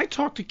couple. I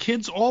talk to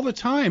kids all the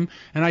time,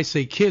 and I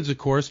say kids, of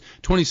course.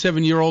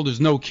 27-year-old is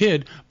no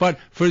kid, but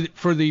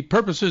for the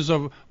purposes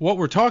of what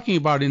we're talking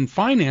about in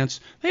finance,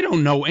 they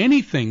don't know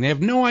anything. They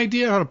have no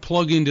idea how to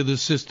plug into the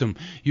system.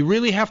 You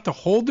really have to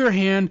hold their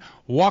hand,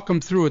 walk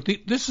them through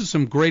it. This is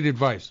some great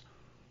advice.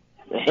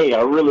 Hey,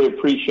 I really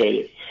appreciate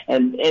it.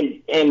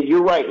 And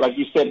you're right. Like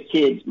you said,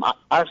 kids,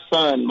 our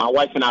son, my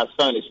wife and our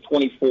son is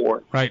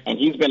 24. Right. And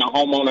he's been a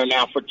homeowner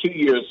now for 2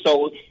 years.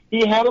 So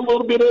he had a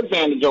little bit of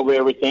advantage over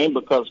everything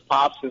because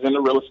Pops is in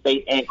the real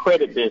estate and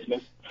credit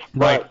business.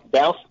 Right.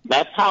 But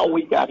that's how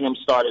we got him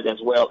started as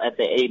well at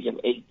the age of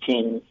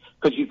 18.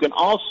 Because you can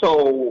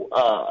also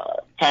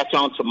attach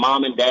on to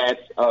mom and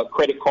dad's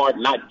credit card,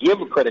 not give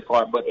a credit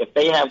card, but if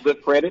they have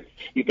good credit,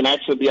 you can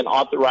actually be an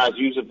authorized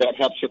user that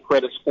helps your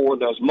credit score.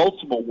 There's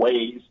multiple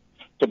ways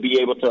to be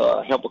able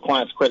to help a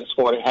client's credit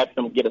score to help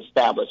them get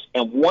established.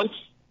 And once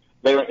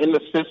they're in the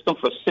system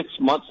for 6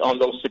 months on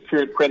those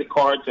secured credit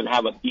cards and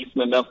have a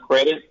decent enough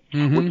credit,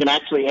 we can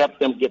actually help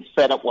them get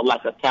set up with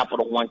like a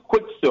Capital One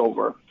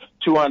Quicksilver,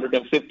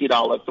 $250,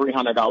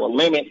 $300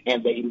 limit,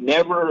 and they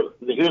never,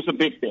 here's the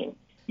big thing,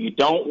 you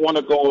don't want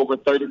to go over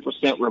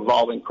 30%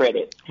 revolving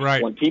credit.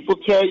 Right. When people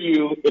tell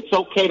you it's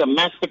okay to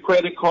max the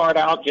credit card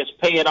out, just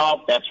pay it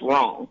off, that's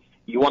wrong.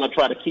 You want to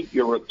try to keep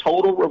your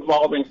total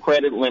revolving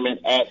credit limit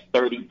at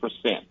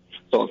 30%.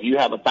 So if you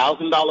have a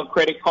 $1,000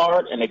 credit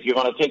card, and if you're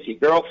going to take your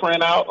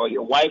girlfriend out or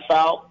your wife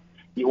out,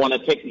 you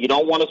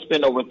don't want to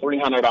spend over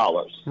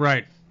 $300.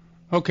 Right.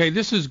 Okay,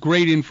 this is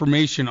great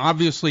information.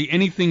 Obviously,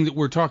 anything that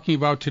we're talking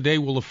about today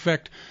will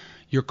affect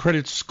your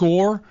credit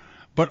score,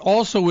 but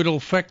also it'll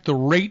affect the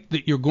rate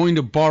that you're going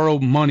to borrow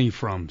money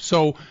from.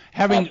 So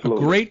having a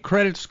great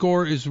credit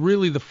score is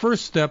really the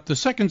first step. The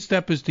second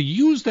step is to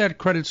use that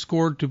credit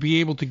score to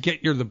be able to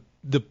get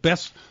the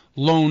best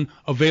loan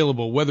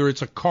available, whether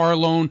it's a car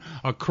loan,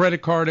 a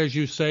credit card, as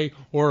you say,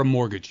 or a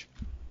mortgage.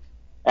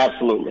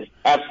 Absolutely.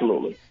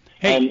 Absolutely.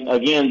 Hey. And,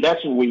 again,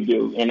 that's what we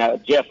do.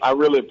 And, Jeff, I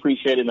really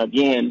appreciate it. And,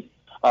 again,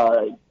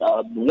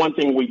 one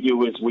thing we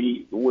do is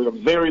we're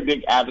very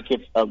big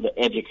advocates of the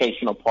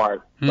educational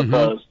part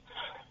because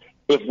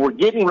if we're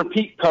getting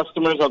repeat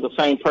customers of the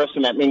same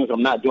person, that means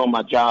I'm not doing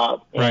my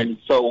job. Right.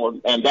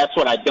 And that's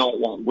what I don't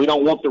want. We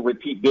don't want the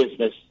repeat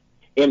business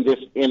in this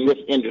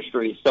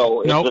industry.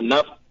 So it's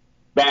enough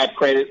bad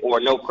credit or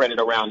no credit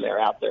around there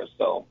out there.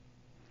 So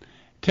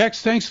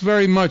Tex, thanks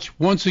very much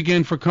once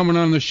again for coming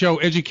on the show,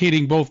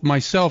 educating both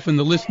myself and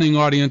the listening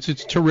audience.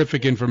 It's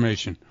terrific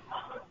information.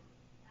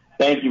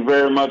 Thank you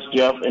very much,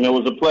 Jeff, and it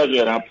was a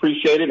pleasure, and I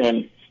appreciate it.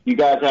 And you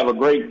guys have a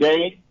great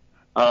day.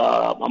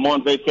 I'm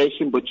on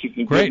vacation, but you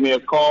can give me a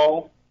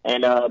call,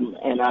 and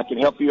I can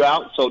help you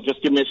out. So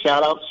just give me a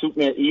shout-out, shoot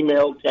me an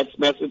email, text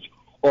message,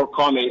 or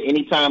call me at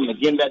any time. And,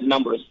 again, that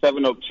number is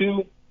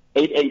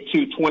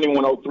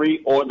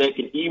 702-882-2103, or they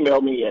can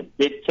email me at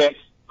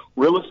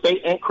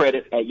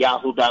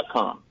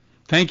bigtexrealestateandcredit@yahoo.com.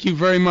 Thank you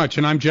very much.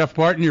 And I'm Jeff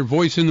Barton, your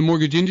voice in the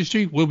mortgage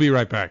industry. We'll be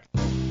right back.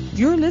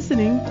 You're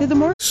listening to the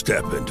Mortgage.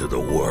 Step into the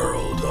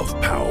world of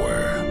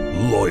power,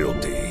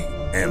 loyalty,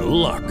 and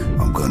luck.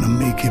 I'm going to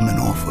make him an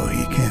offer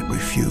he can't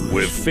refuse.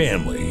 With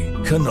family,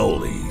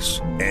 cannolis,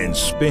 and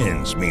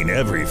spins mean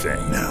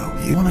everything. Now,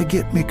 you want to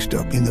get mixed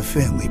up in the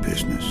family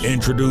business.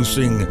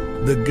 Introducing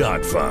The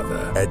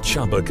Godfather at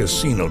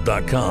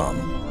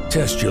ChumbaCasino.com.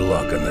 Test your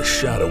luck in the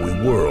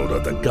shadowy world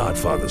of The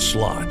Godfather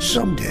slot.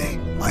 Someday,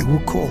 I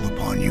will call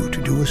upon you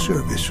to do a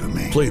service for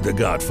me. Play The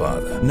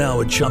Godfather now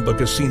at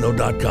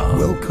ChumbaCasino.com.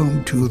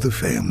 Welcome to the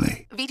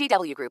family.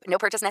 VGW Group. No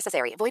purchase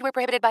necessary. Void where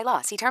prohibited by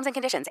law. See terms and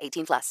conditions.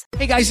 18+.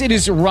 Hey guys, it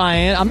is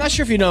Ryan. I'm not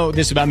sure if you know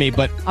this about me,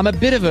 but I'm a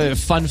bit of a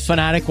fun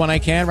fanatic when I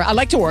can. I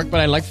like to work,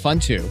 but I like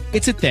fun too.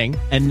 It's a thing.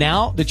 And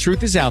now the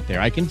truth is out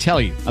there. I can tell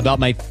you about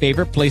my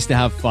favorite place to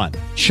have fun.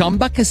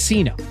 Chumba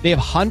Casino. They have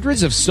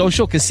hundreds of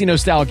social casino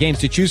style games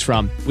to choose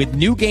from with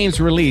new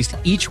games released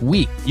each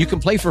week. You can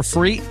play for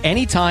free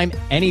anytime,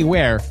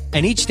 anywhere,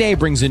 and each day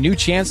brings a new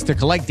chance to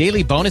collect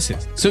daily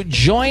bonuses. So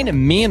join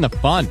me in the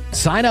fun.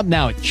 Sign up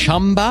now at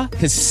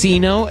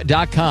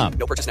ChumbaCasino.com.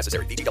 No purchase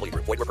necessary. VGW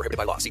Group. Void where prohibited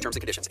by law. See terms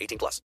and conditions.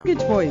 18+.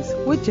 Mortgage Voice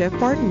with Jeff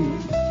Barton.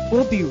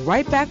 We'll be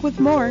right back with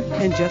more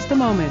in just a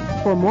moment.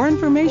 For more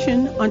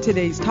information on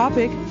today's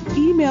topic,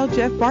 email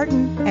Jeff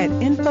Barton at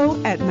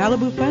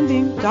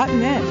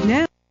info@malibufunding.net.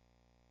 Now.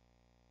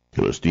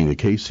 You're listening to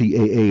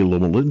KCAA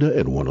Loma Linda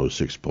at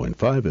 106.5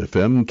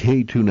 FM,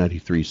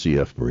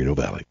 K293CF Moreno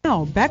Valley.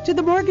 Now, back to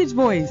the Mortgage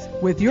Voice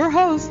with your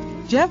host,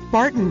 Jeff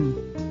Barton.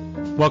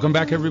 Welcome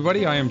back,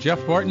 everybody. I am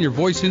Jeff Barton, your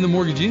voice in the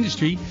mortgage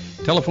industry.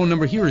 Telephone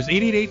number here is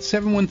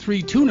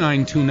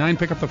 888-713-2929.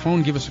 Pick up the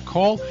phone, give us a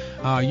call.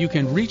 You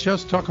can reach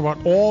us, talk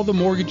about all the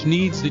mortgage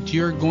needs that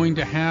you're going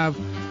to have,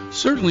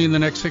 certainly in the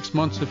next 6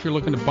 months if you're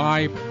looking to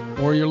buy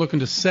or you're looking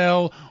to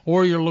sell,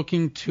 or you're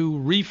looking to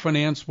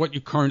refinance what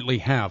you currently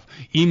have.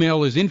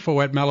 Email is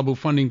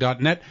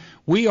info@malibufunding.net.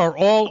 We are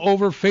all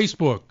over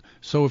Facebook.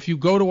 So if you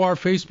go to our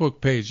Facebook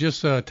page,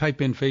 just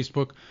type in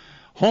Facebook,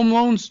 Home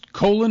Loans,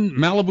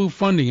 Malibu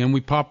Funding, and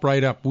we pop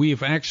right up. We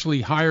have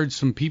actually hired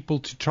some people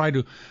to try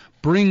to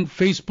bring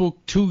Facebook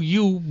to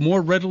you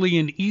more readily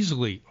and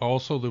easily.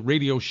 Also the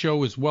radio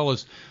show, as well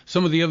as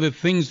some of the other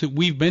things that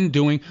we've been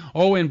doing.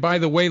 Oh, and by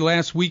the way,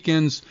 last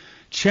weekend's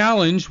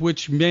challenge,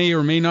 which may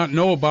or may not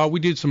know about, we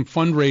did some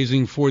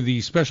fundraising for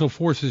the Special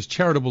Forces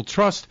Charitable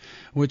Trust,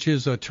 which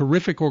is a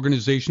terrific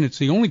organization. It's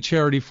the only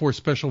charity for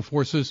Special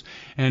Forces,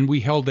 and we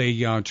held a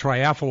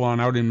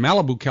triathlon out in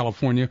Malibu,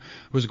 California.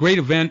 It was a great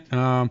event.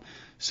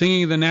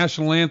 singing the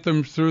national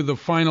anthem through the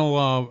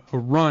final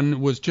run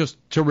was just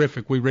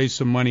terrific. We raised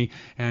some money,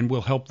 and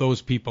we'll help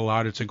those people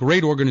out. It's a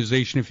great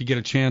organization. If you get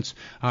a chance,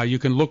 you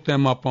can look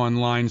them up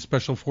online,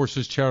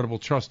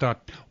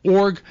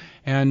 specialforcescharitabletrust.org,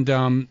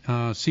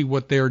 and see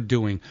what they're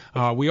doing.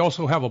 We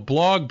also have a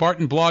blog,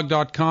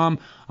 bartonblog.com.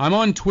 I'm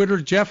on Twitter,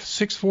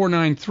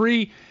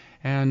 Jeff6493.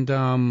 And,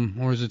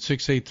 or is it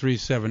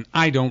 6837?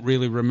 I don't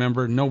really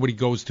remember. Nobody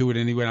goes to it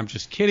anyway. I'm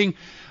just kidding.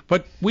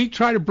 But we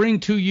try to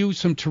bring to you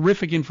some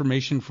terrific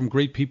information from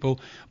great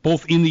people,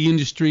 both in the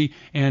industry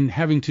and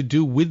having to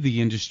do with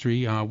the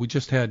industry. We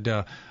just had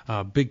a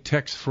big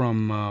text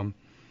from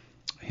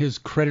his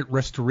credit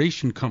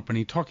restoration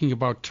company talking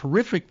about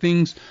terrific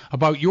things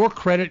about your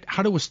credit,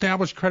 how to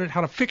establish credit, how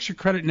to fix your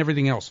credit, and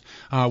everything else.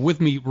 With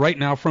me right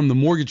now from the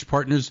Mortgage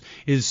Partners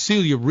is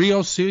Celia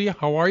Rios. Celia,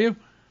 how are you?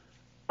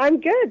 I'm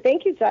good.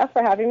 Thank you, Jeff,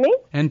 for having me.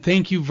 And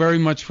thank you very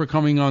much for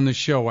coming on the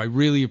show. I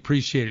really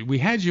appreciate it. We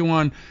had you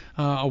on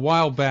a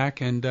while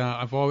back, and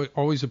I've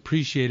always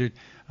appreciated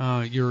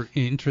your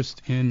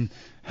interest in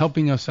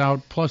helping us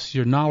out, plus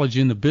your knowledge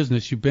in the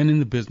business. You've been in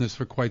the business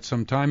for quite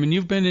some time, and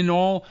you've been in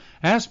all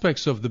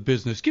aspects of the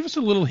business. Give us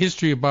a little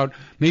history about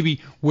maybe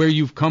where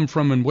you've come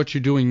from and what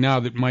you're doing now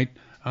that might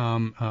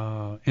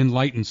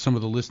enlighten some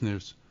of the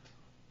listeners.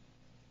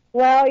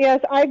 Well,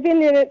 yes, I've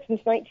been in it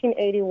since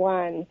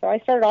 1981, so I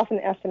started off in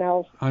the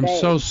S&L space. I'm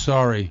so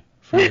sorry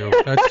for you.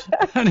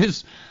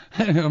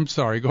 I'm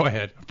sorry. Go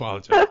ahead.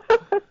 Apologize.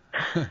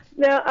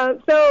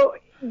 No, so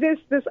this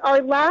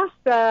our last,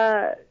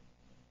 I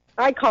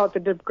call it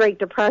the Great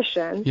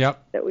Depression.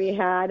 Yep. That we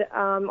had,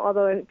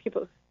 although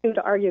people seem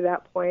to argue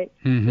that point,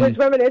 Mm-hmm. was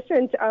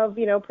reminiscent of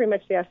pretty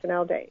much the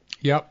S&L days.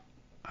 Yep,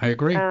 I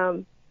agree.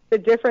 The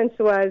difference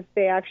was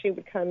they actually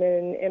would come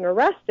in and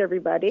arrest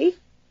everybody,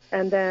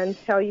 and then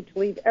tell you to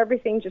leave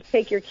everything, just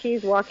take your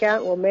keys, walk out,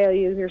 and we'll mail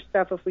you your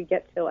stuff if we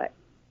get to it.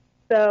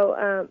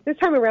 So this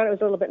time around it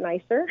was a little bit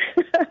nicer.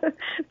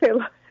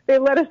 They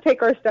let us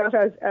take our stuff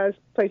as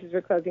places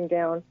were closing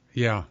down.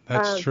 Yeah,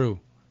 that's true.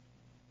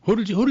 Who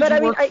did you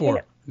work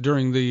for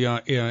during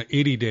the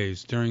 80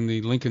 days, during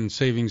the Lincoln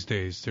Savings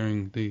days,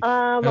 during the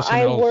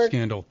S&L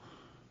scandal?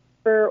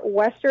 For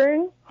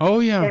Western. Oh,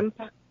 yeah.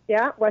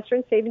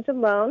 Western Savings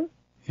and Loan.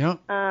 Yeah.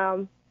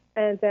 And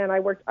then I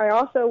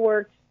also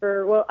worked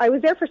I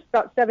was there for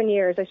about 7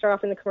 years. I started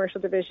off in the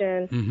commercial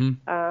division.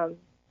 Mm-hmm.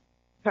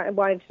 I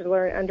wanted to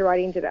learn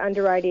underwriting, did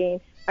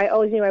underwriting. I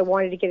always knew I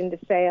wanted to get into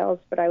sales,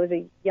 but I was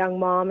a young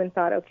mom and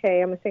thought,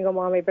 okay, I'm a single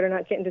mom. I better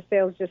not get into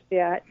sales just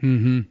yet.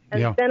 Mm-hmm.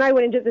 And then I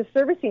went into the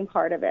servicing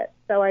part of it.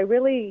 So I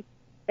really,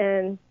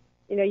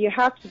 you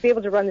have to be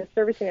able to run the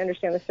servicing,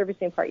 understand the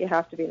servicing part. You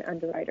have to be an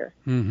underwriter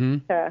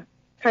to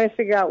kind of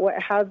figure out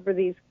how were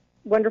these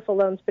wonderful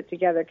loans put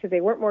together, because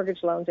they weren't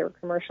mortgage loans, they were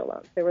commercial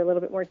loans. They were a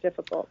little bit more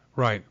difficult.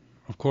 Right,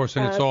 of course,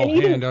 and it's all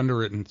hand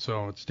underwritten,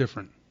 so it's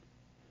different.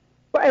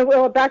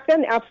 Well, back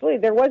then, absolutely,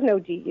 there was no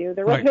DU,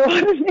 there was no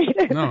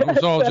automated. No, it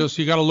was all just,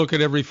 you got to look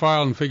at every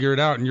file and figure it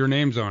out, and your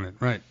name's on it,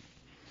 right?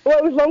 Well,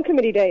 it was loan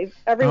committee days.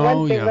 Every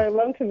Wednesday was our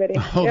loan committee.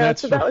 Oh,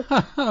 that's true.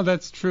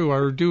 That's true.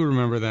 I do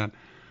remember that.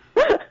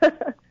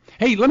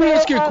 Hey, let me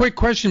ask you a quick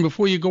question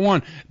before you go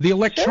on. The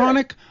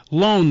electronic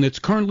loan that's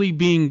currently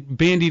being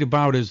bandied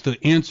about as the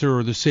answer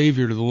or the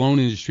savior to the loan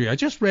industry. I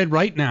just read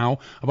right now,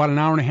 about an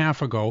hour and a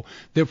half ago,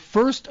 the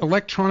first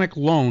electronic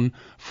loan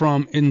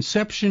from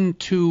inception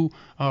to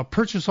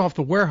purchase off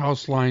the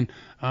warehouse line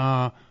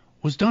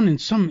was done in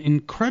some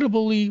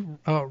incredibly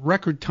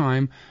record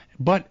time.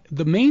 But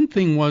the main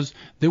thing was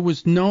there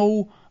was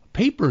no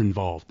paper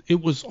involved. It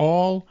was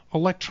all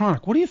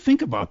electronic. What do you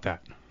think about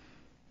that?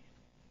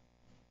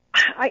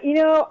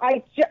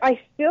 I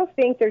still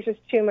think there's just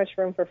too much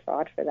room for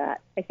fraud for that.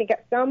 I think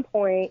at some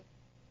point,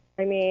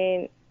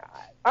 I'm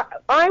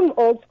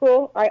old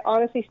school. I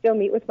honestly still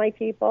meet with my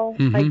people.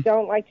 Mm-hmm. I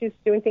don't like just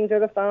doing things over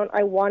the phone.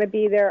 I want to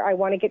be there. I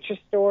want to get your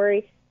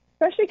story,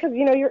 especially because,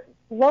 your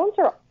loans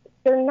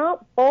they're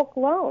not bulk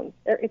loans.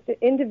 It's an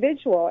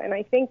individual, and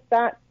I think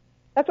that's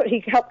what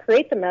he helped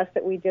create the mess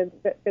that we did,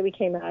 that we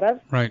came out of.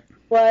 Right.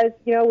 Was,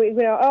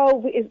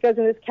 it goes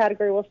in this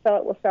category, we'll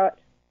sell it.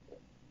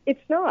 It's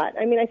not.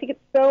 I think it's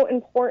so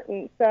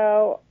important.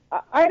 So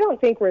I don't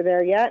think we're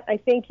there yet. I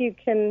think you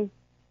can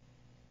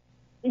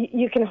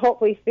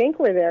hopefully think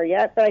we're there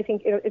yet, but I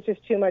think it's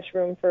just too much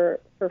room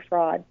for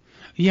fraud.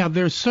 Yeah,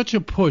 there's such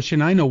a push,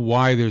 and I know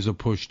why there's a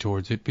push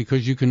towards it,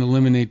 because you can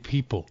eliminate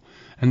people,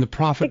 and the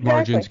profit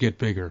margins get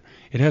bigger.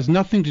 It has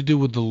nothing to do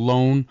with the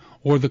loan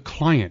or the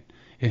client.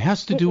 It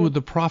has to do with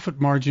the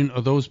profit margin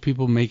of those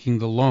people making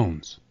the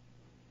loans.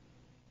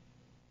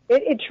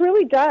 It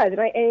truly does, and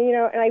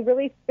I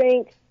really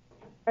think.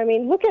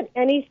 Look at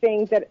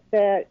anything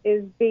that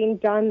is being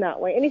done that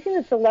way. Anything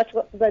that's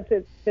electrical,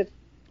 that's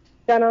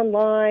done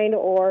online,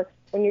 or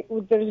when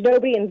there's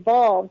nobody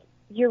involved,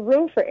 your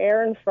room for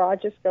error and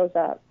fraud just goes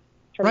up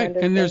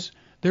tremendously. Right, and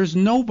there's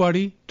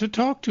nobody to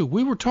talk to.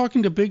 We were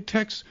talking to Big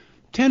Tex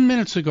 10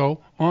 minutes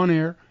ago on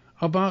air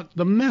about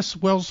the mess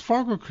Wells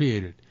Fargo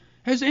created.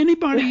 Has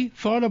anybody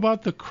thought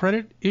about the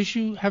credit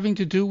issue having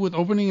to do with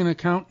opening an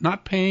account,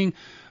 not paying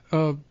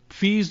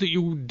fees that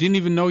you didn't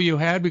even know you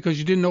had because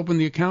you didn't open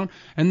the account,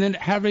 and then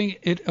having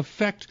it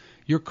affect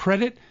your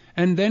credit,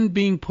 and then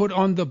being put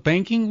on the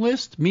banking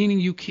list,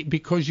 meaning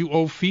because you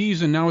owe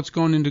fees and now it's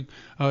gone into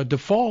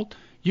default,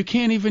 you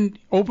can't even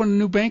open a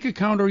new bank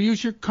account or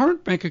use your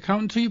current bank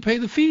account until you pay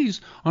the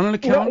fees on an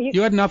account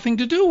you had nothing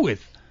to do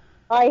with.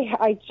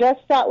 I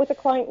just sat with a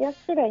client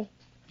yesterday.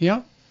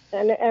 Yeah.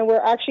 And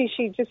we're actually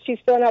she's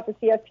filling out the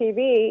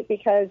CFPB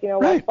because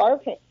right. Bar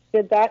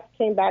did that,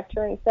 came back to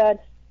her and said,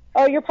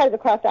 "Oh, you're part of the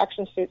class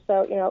action suit,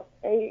 so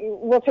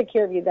we'll take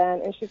care of you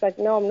then." And she's like,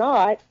 "No, I'm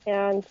not,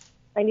 and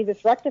I need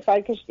this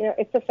rectified because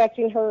it's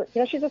affecting her.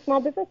 She's a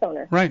small business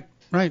owner." Right.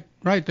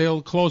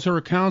 They'll close her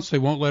accounts. They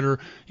won't let her.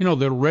 They'll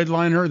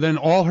redline her. Then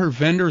all her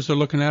vendors are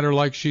looking at her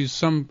like she's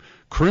some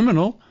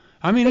criminal.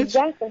 I mean,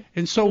 exactly.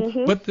 And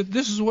so, but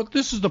this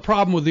is the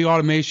problem with the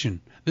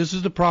automation. This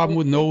is the problem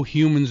with no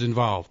humans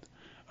involved.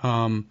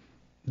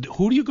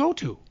 Who do you go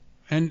to?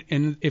 And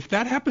if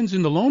that happens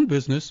in the loan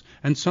business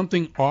and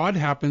something odd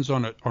happens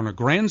on a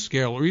grand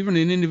scale or even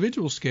an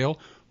individual scale,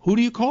 who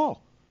do you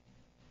call?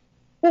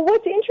 Well,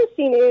 what's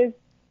interesting is,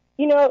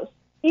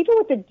 even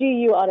with the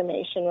DU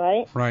automation,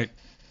 right? Right.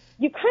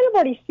 You kind of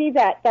already see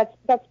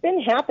that's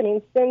been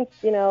happening since,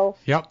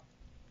 Yep.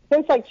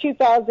 Since like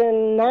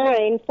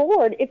 2009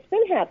 forward, it's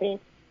been happening.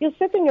 You'll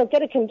sit there and you'll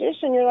get a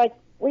condition, you're like,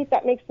 wait,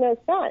 that makes no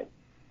sense.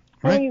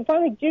 Right. When you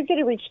finally do get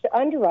to reach the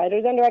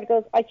underwriter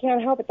goes, I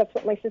can't help it. That's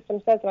what my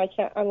system says, and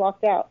I'm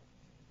locked out.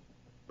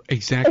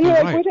 Exactly and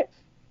you're right. Like,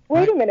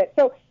 wait a minute.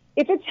 So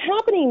if it's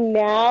happening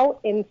now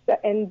in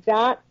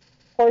that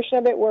portion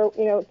of it where,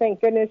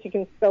 thank goodness you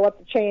can go up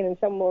the chain and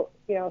someone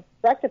will,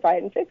 rectify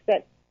it and fix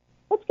it,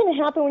 what's going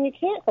to happen when you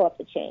can't go up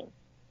the chain?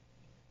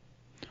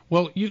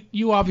 Well,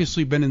 you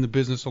obviously been in the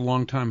business a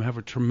long time, have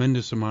a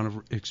tremendous amount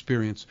of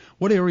experience.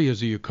 What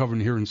areas are you covering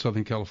here in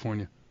Southern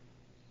California?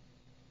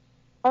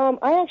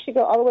 I actually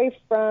go all the way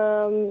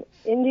from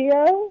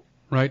Indio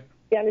right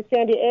down to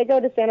San Diego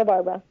to Santa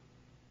Barbara.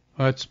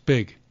 That's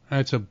big.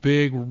 That's a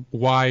big,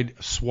 wide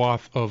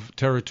swath of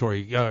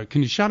territory.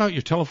 Can you shout out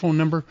your telephone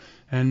number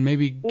and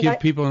maybe give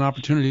people an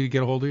opportunity to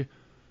get a hold of you?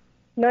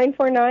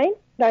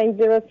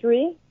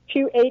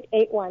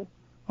 949-903-2881.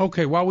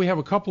 Okay, while we have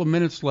a couple of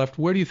minutes left,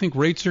 where do you think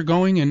rates are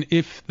going? And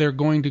if they're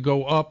going to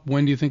go up,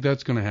 when do you think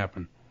that's going to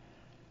happen?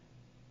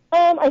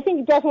 I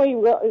think definitely,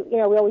 we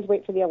always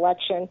wait for the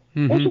election.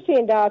 Mm-hmm. Interesting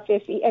enough,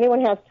 if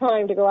anyone has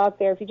time to go out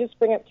there, if you just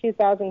bring up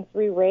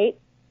 2003 rates,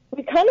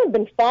 we've kind of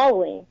been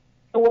following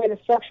the way the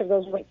structure of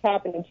those rates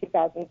happened in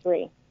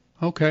 2003.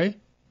 Okay.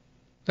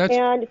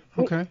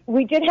 Okay.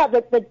 We did have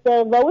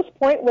the lowest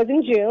point was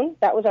in June.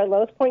 That was our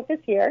lowest point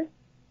this year.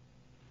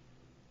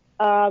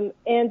 And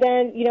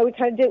then, we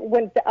kind of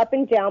went the up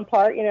and down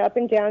part, up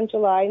and down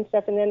July and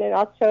stuff. And then in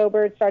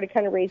October, it started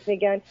kind of raising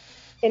again.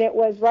 And it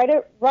was right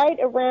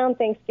around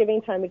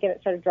Thanksgiving time again,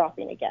 it started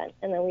dropping again.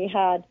 And then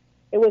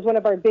it was one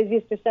of our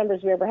busiest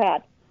Decembers we ever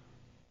had.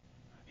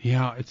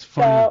 Yeah, it's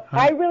funny. So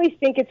I really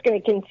think it's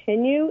going to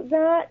continue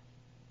that.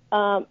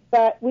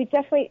 But we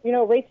definitely,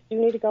 rates do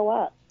need to go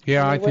up.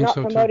 Yeah, I think so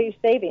too. We're not promoting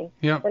savings.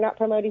 Yeah. We're not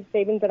promoting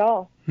savings at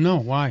all. No,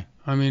 why?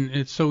 I mean,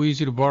 it's so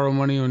easy to borrow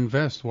money and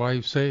invest. Why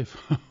save?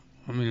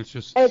 I mean, it's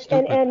just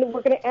stupid. And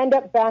we're going to end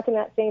up back in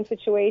that same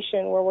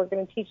situation where we're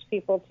going to teach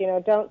people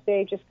to, don't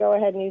save, just go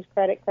ahead and use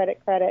credit.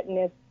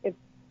 And it's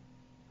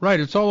right.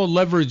 It's all a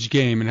leverage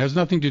game. It has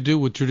nothing to do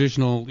with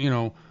traditional,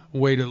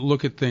 way to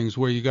look at things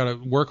where you got to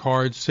work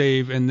hard,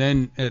 save, and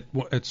then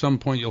at some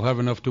point you'll have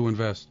enough to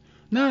invest.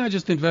 No, I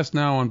just invest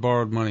now on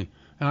borrowed money.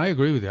 And I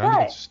agree with you. I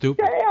think it's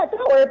stupid. Yeah,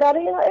 don't worry about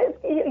it.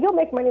 You'll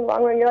make money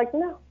long run. You're like,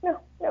 no.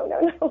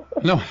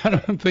 No, I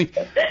don't think.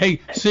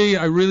 Hey, C,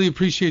 I really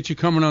appreciate you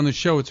coming on the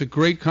show. It's a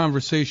great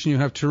conversation. You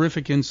have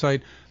terrific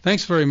insight.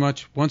 Thanks very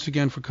much once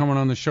again for coming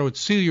on the show. It's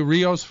Celia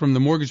Rios from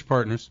the Mortgage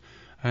Partners,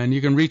 and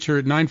you can reach her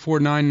at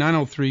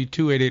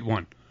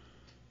 949-903-2881.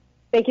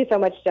 Thank you so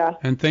much, Jeff.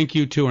 And thank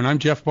you, too. And I'm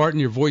Jeff Barton,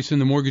 your voice in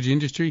the mortgage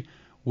industry.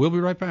 We'll be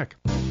right back.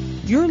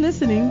 You're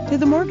listening to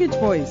The Mortgage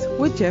Voice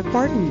with Jeff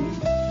Barton.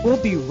 We'll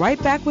be right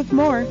back with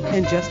more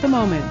in just a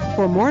moment.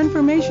 For more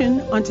information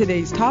on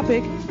today's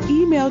topic,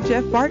 email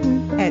Jeff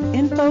Barton at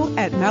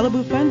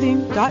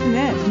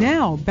info@malibufunding.net.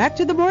 Now, back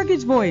to The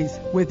Mortgage Voice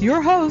with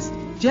your host,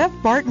 Jeff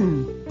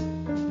Barton.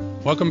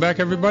 Welcome back,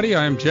 everybody.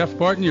 I am Jeff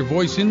Barton, your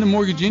voice in the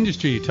mortgage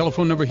industry.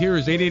 Telephone number here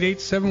is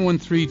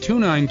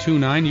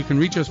 888-713-2929. You can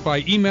reach us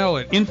by email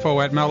at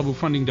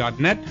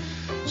info@malibufunding.net.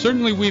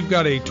 Certainly, we've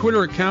got a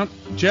Twitter account,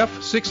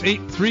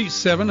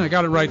 Jeff6837. I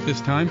got it right this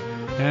time.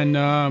 And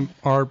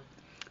our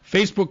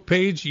Facebook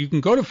page, you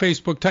can go to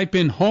Facebook, type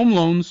in Home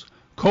Loans,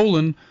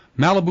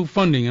 Malibu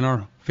Funding, and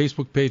our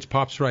Facebook page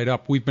pops right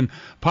up. We've been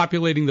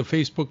populating the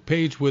Facebook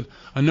page with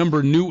a number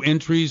of new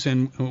entries,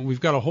 and we've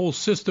got a whole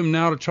system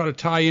now to try to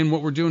tie in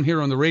what we're doing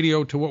here on the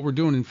radio to what we're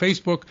doing in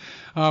Facebook.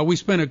 We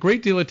spent a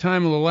great deal of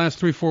time in the last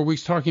 3-4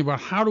 weeks talking about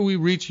how do we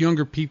reach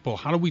younger people,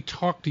 how do we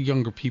talk to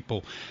younger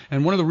people.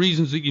 And one of the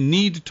reasons that you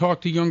need to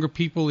talk to younger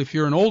people if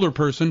you're an older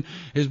person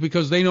is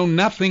because they know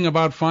nothing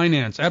about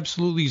finance,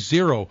 absolutely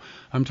zero.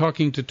 I'm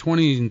talking to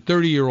 20 and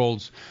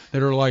 30-year-olds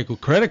that are like, well,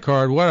 credit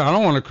card? What? I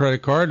don't want a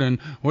credit card. And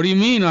what do you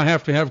mean I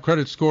have to have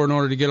credit score in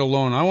order to get a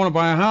loan? I want to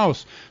buy a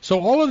house. So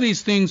all of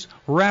these things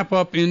wrap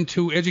up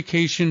into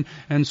education.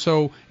 And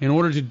so in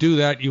order to do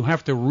that, you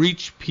have to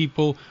reach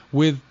people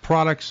with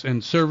products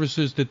and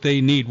services that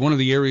they need. One of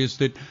the areas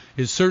that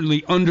is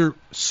certainly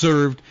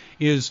underserved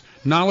is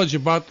knowledge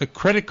about the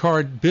credit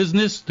card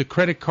business, the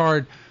credit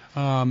card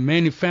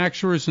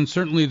manufacturers, and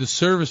certainly the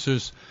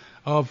services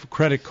of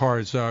credit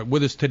cards.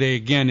 With us today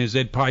again is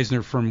Ed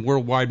Peisner from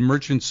Worldwide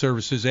Merchant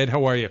Services. Ed,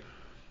 how are you?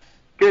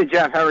 Good,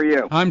 Jeff. How are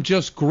you? I'm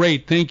just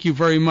great. Thank you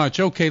very much.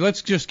 Okay,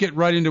 let's just get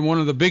right into one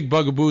of the big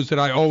bugaboos that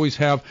I always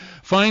have.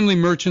 Finally,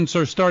 merchants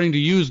are starting to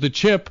use the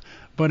chip,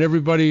 but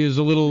everybody is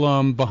a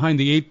little behind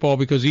the eight ball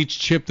because each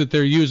chip that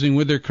they're using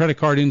with their credit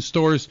card in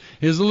stores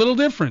is a little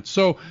different.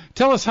 So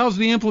tell us, how's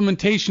the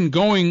implementation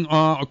going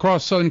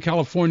across Southern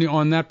California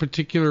on that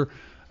particular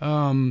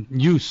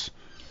use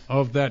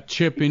of that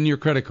chip in your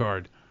credit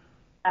card?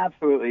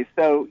 Absolutely.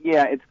 So,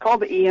 yeah, it's called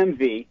the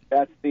EMV.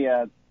 That's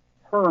the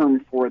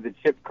term for the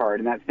chip card,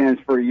 and that stands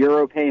for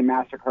EuroPay,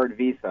 MasterCard,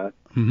 Visa.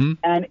 Mm-hmm.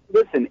 And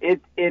listen,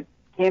 it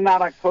came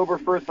out October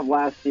 1st of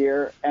last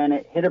year, and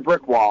it hit a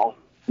brick wall.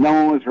 No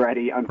one was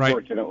ready,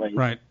 unfortunately.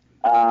 Right.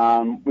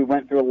 We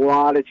went through a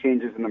lot of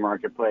changes in the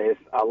marketplace,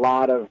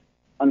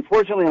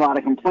 unfortunately, a lot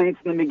of complaints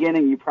in the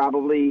beginning. You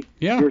probably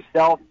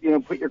yourself,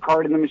 put your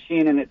card in the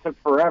machine and it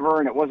took forever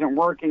and it wasn't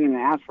working and it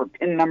asked for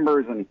PIN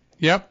numbers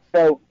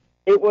So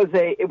it was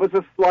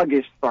a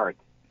sluggish start.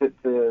 At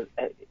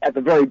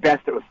the very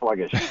best, it was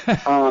sluggish.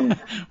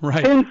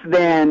 Right. Since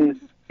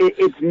then,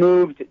 it's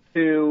moved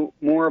to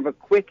more of a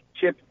quick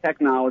chip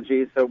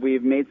technology. So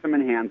we've made some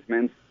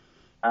enhancements.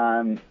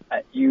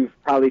 You've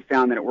probably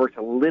found that it works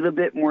a little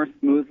bit more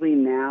smoothly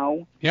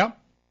now. Yep.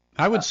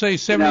 I would say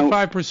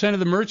 75% of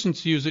the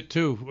merchants use it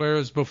too,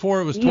 whereas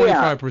before it was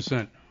 25%.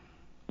 Yeah,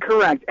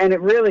 correct. And it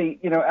really,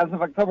 as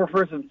of October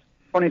 1st of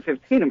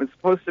 2015, it was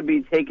supposed to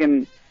be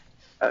taken,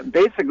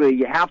 basically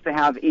you have to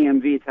have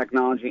EMV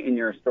technology in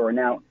your store.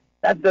 Now,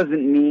 that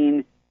doesn't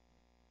mean,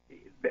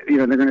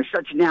 they're going to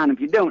shut you down if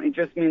you don't. It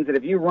just means that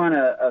if you run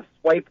a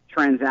swipe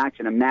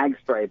transaction, a mag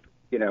stripe,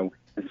 and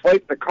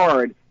swipe the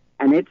card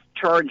and it's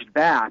charged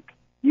back,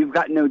 you've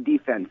got no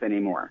defense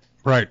anymore.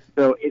 Right.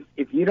 So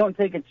if you don't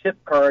take a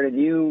chip card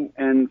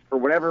and for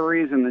whatever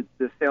reason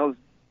the sale's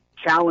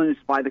challenged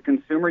by the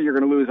consumer, you're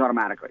going to lose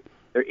automatically.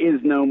 There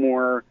is no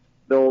more.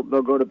 They'll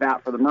go to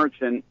bat for the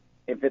merchant.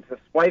 If it's a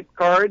swipe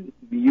card,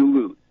 you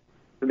lose.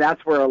 So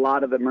that's where a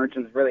lot of the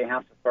merchants really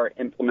have to start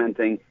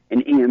implementing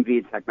an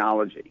EMV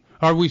technology.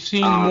 Are we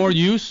seeing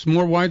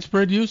more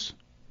widespread use?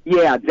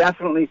 Yeah,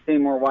 definitely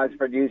seeing more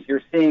widespread use.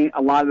 You're seeing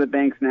a lot of the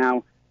banks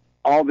now.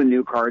 All the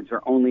new cards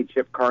are only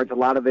chip cards. A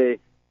lot of the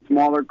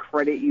smaller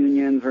credit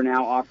unions are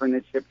now offering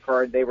the chip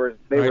card. They were,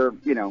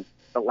 the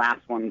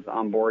last ones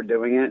on board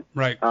doing it.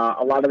 Right.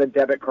 A lot of the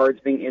debit cards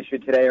being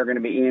issued today are going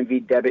to be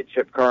EMV debit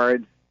chip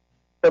cards.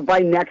 So by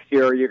next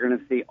year, you're going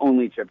to see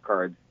only chip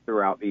cards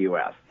throughout the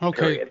U.S.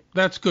 Okay, period.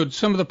 That's good.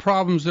 Some of the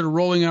problems that are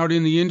rolling out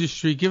in the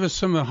industry, give us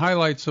some of the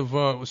highlights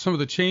of some of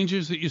the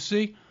changes that you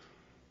see.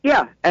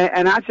 Yeah,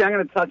 and actually I'm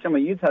going to touch on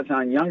what you touched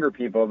on, younger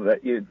people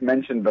that you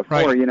mentioned before.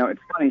 Right.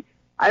 It's funny.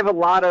 I have a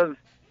lot of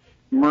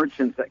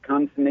merchants that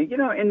come to me,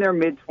 in their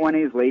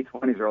mid-20s, late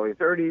 20s, early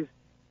 30s,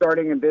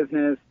 starting a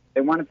business.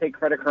 They want to take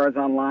credit cards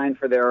online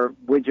for their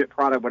widget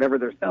product, whatever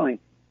they're selling.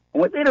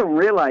 And what they don't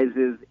realize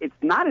is it's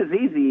not as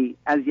easy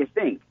as you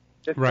think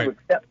just to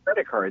accept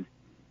credit cards.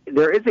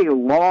 There is a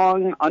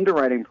long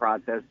underwriting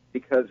process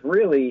because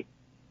really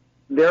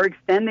they're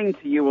extending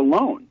to you a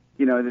loan.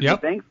 The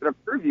banks that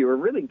approve you are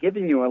really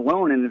giving you a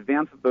loan in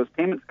advance of those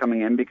payments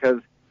coming in because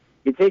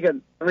you take a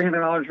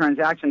 $300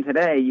 transaction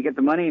today, you get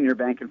the money in your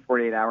bank in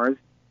 48 hours.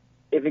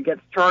 If it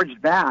gets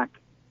charged back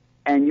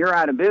and you're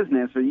out of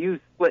business or you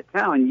split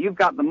town, you've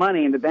got the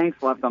money and the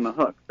bank's left on the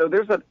hook. So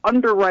there's an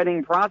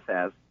underwriting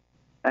process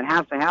that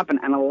has to happen,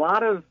 and a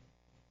lot of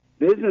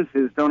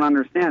businesses don't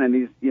understand, and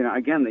these,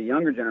 again, the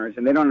younger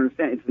generation, they don't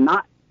understand. It's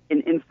not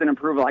an instant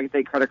approval. I can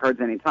take credit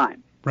cards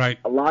anytime. Right.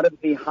 A lot of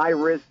the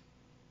high-risk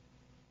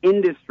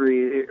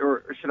industry,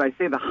 or should I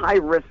say the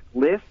high-risk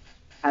list,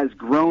 has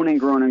grown and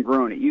grown and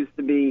grown. It used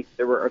to be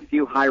there were a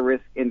few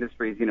high-risk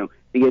industries,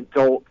 the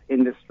adult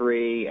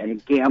industry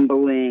and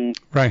gambling.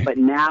 Right. But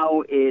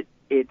now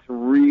it's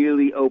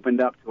really opened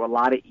up to a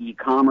lot of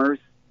e-commerce,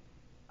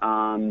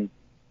 a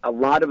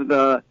lot of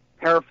the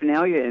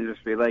paraphernalia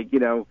industry, like,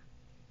 the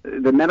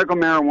medical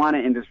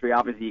marijuana industry.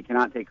 Obviously, you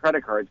cannot take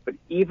credit cards, but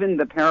even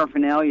the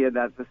paraphernalia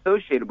that's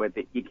associated with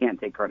it, you can't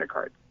take credit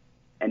cards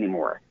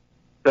anymore.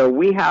 So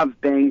we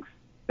have banks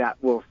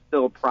that will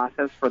still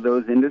process for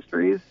those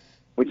industries.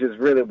 which is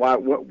really why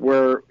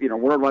we're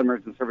Worldwide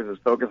Merchant Services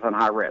focus on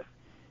high risk.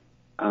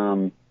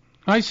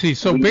 I see.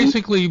 So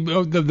basically,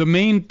 the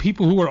main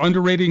people who are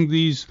underwriting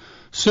these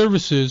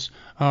services,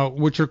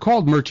 which are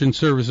called merchant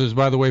services,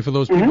 by the way, for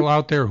those people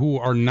out there who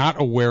are not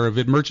aware of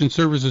it, merchant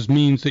services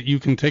means that you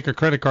can take a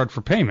credit card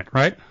for payment,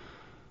 right?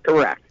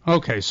 Correct.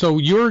 Okay, so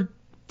you're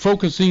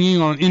focusing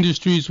in on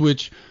industries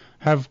which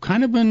have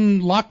kind of been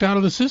locked out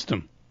of the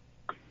system.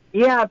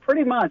 Yeah,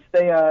 pretty much.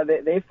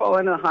 They fall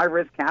into the high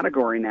risk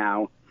category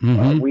now.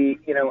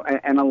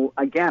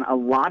 Again, a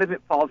lot of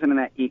it falls into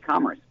that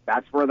e-commerce.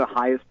 That's where the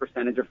highest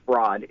percentage of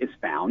fraud is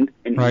found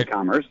in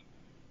e-commerce,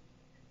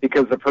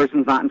 because the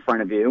person's not in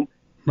front of you.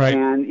 Right.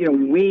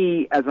 And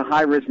we, as a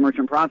high risk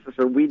merchant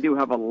processor, we do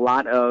have a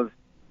lot of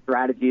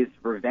strategies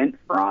to prevent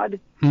fraud,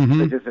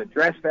 such as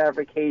address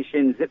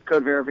verification, zip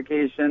code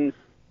verification.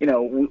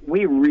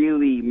 We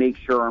really make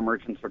sure our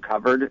merchants are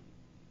covered.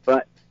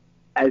 But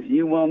as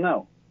you well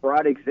know,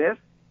 fraud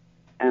exists,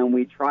 and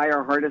we try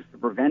our hardest to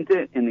prevent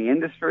it in the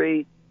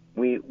industry.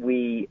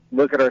 We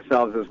look at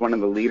ourselves as one of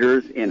the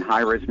leaders in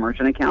high-risk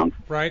merchant accounts.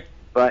 Right.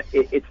 But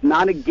it's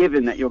not a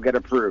given that you'll get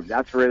approved.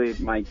 That's really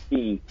my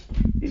key.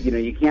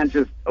 You can't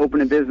just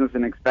open a business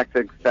and expect to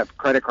accept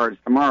credit cards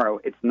tomorrow.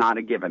 It's not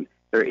a given.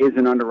 There is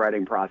an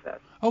underwriting process.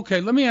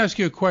 Okay, let me ask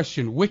you a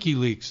question.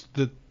 WikiLeaks,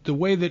 the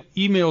way that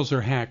emails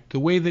are hacked, the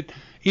way that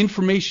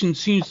information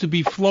seems to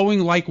be flowing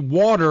like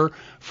water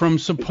from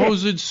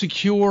supposed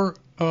secure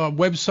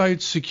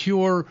websites,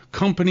 secure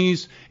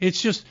companies.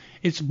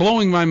 It's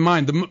blowing my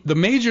mind. The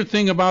major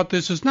thing about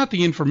this is not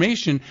the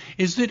information,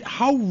 is that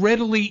how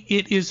readily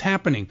it is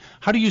happening.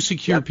 How do you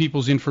secure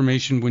people's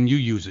information when you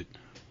use it?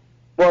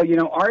 Well,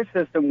 our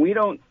system, we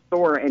don't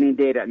store any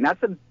data, and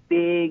that's a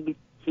big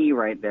key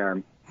right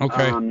there.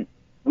 Okay.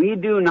 We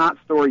do not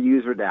store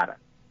user data.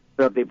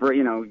 So if they,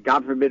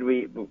 God forbid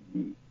we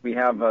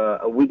have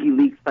a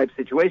WikiLeaks type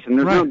situation,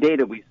 there's no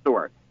data we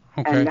store.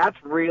 Okay. And that's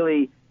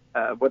really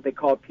what they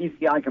call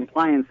PCI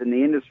compliance in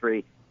the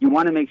industry. You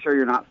want to make sure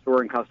you're not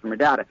storing customer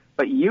data.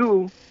 But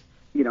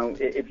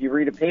if you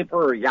read a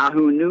paper or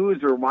Yahoo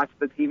News or watch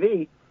the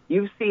TV,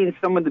 you've seen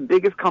some of the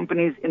biggest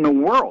companies in the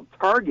world,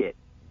 Target,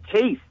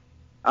 Chase,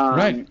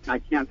 I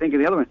can't think of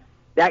the other one,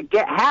 that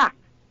get hacked.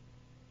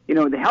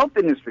 The health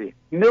industry,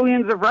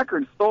 millions of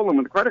records stolen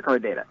with credit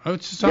card data. Oh,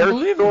 it's They're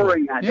unbelievable.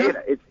 storing that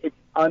data. It's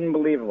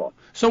unbelievable.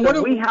 So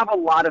we have a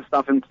lot of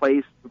stuff in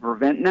place to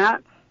prevent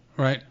that.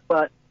 Right.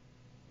 But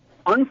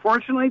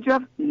unfortunately,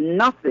 Jeff,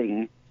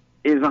 nothing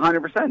is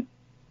 100%.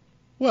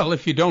 Well,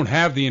 if you don't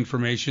have the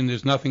information,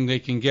 there's nothing they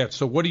can get.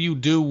 So what do you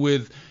do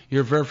with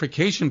your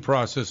verification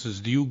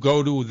processes? Do you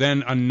go to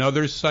then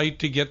another site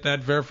to get that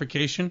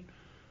verification?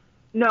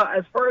 No,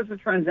 as far as the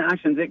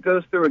transactions, it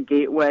goes through a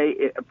gateway.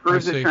 It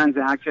approves the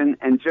transaction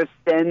and just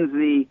sends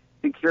the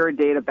secure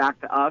data back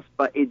to us,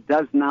 but it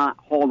does not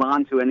hold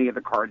on to any of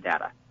the card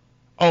data.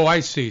 Oh, I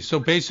see. So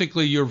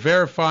basically you're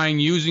verifying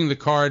using the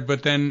card,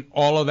 but then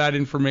all of that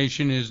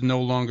information is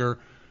no longer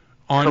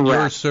on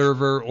your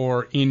server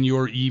or in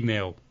your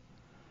email.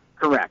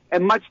 Correct.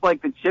 And much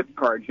like the chip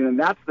cards,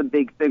 that's the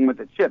big thing with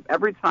the chip.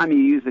 Every time you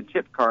use a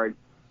chip card,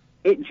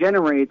 it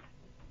generates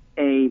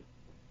a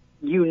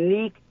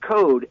unique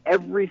code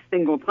every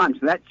single time.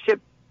 So that chip,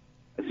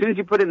 as soon as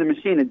you put it in the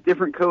machine, a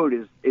different code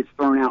is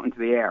thrown out into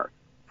the air.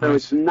 So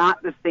it's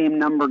not the same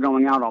number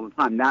going out all the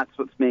time. That's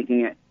what's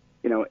making it,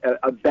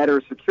 a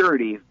better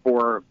security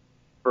for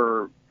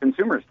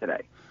consumers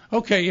today.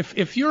 Okay,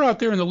 if you're out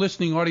there in the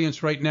listening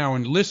audience right now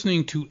and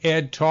listening to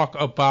Ed talk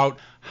about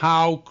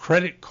how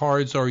credit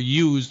cards are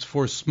used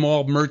for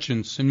small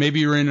merchants, and maybe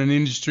you're in an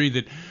industry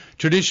that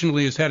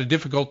traditionally has had a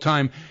difficult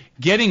time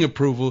getting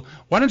approval,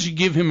 why don't you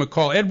give him a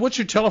call? Ed, what's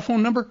your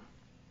telephone number?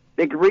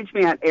 They can reach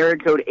me at area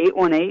code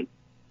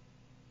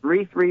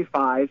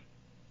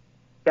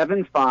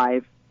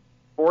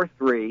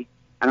 818-335-7543.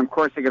 And, of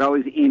course, they could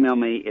always email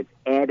me. It's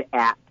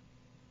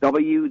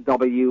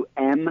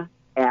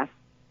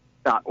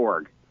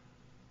ed@wwms.org.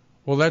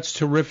 Well, that's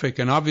terrific.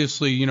 And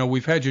obviously,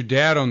 we've had your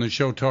dad on the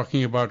show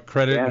talking about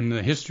credit and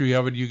the history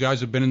of it. You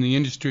guys have been in the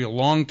industry a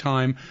long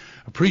time.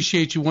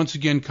 Appreciate you once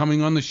again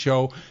coming on the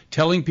show,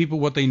 telling people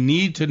what they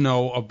need to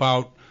know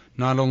about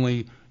not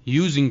only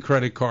using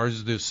credit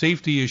cards, the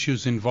safety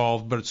issues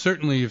involved, but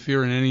certainly if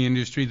you're in any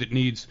industry that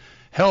needs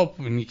help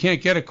and you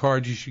can't get a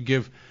card, you should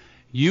give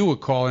you a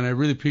call. And I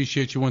really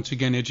appreciate you once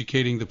again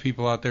educating the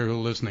people out there who are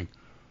listening.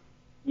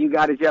 You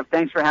got it, Jeff.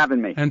 Thanks for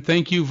having me. And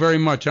thank you very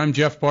much. I'm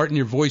Jeff Barton,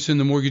 your voice in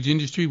the mortgage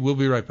industry. We'll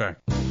be right back.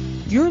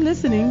 You're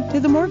listening to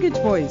The Mortgage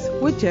Voice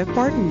with Jeff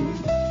Barton.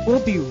 We'll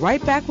be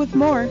right back with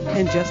more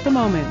in just a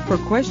moment. For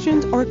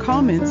questions or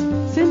comments,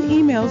 send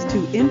emails to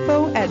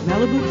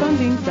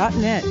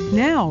info@malibufunding.net.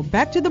 Now,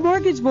 back to The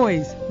Mortgage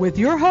Voice with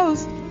your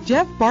host,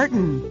 Jeff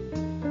Barton.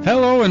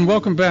 Hello and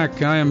welcome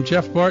back. I am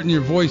Jeff Barton,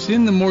 your voice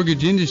in the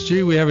mortgage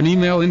industry. We have an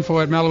email,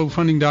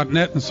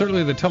 info@malibufunding.net, and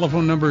certainly the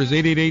telephone number is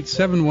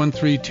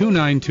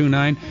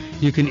 888-713-2929.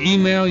 You can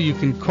email, you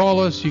can call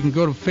us, you can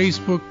go to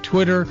Facebook,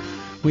 Twitter,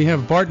 We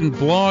have Barton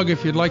Blog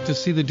if you'd like to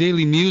see the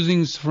daily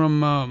musings from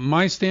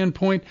my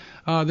standpoint.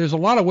 There's a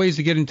lot of ways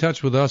to get in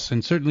touch with us,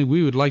 and certainly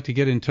we would like to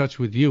get in touch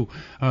with you.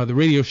 The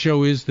radio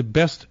show is the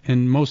best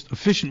and most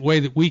efficient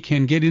way that we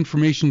can get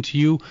information to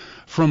you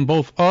from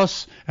both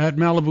us at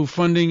Malibu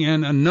Funding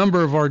and a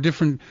number of our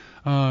different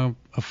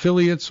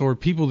affiliates or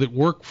people that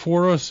work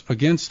for us,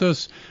 against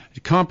us,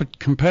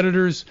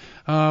 competitors.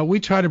 We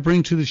try to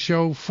bring to the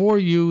show for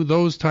you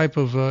those type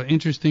of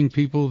interesting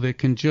people that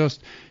can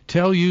just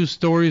tell you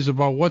stories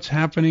about what's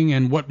happening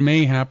and what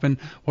may happen,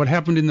 what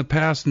happened in the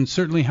past, and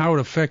certainly how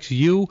it affects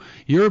you,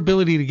 your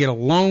ability to get a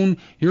loan,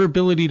 your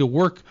ability to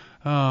work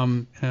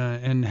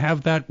and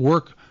have that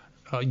work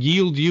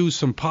yield you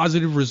some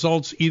positive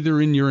results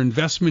either in your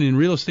investment in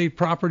real estate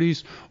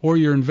properties or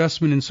your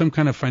investment in some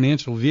kind of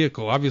financial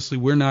vehicle. Obviously,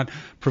 we're not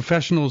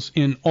professionals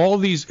in all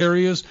these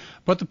areas,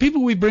 but the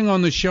people we bring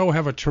on the show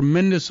have a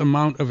tremendous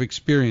amount of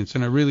experience,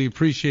 and I really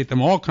appreciate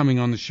them all coming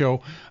on the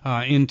show.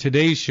 In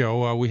today's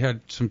show, we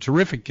had some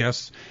terrific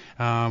guests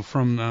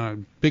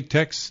from Big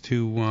Tex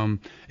to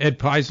Ed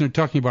Peisner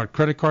talking about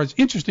credit cards.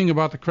 Interesting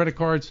about the credit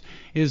cards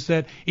is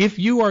that if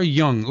you are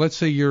young, let's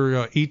say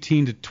you're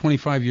 18 to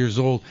 25 years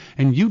old,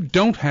 and you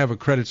don't have a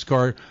credit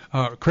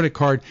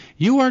card,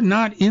 you are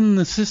not in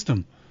the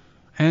system.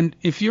 And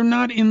if you're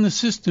not in the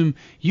system,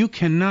 you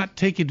cannot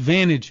take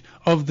advantage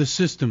of the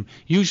system.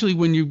 Usually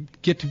when you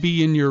get to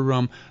be in your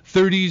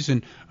 30s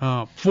and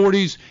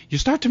 40s, you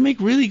start to make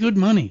really good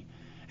money.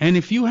 And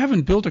if you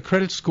haven't built a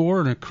credit score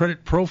and a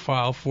credit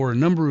profile for a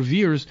number of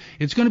years,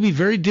 it's going to be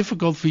very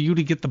difficult for you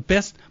to get the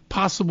best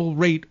possible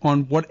rate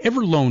on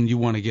whatever loan you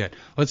want to get.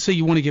 Let's say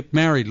you want to get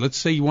married. Let's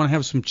say you want to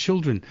have some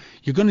children.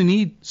 You're going to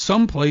need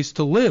some place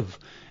to live.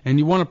 And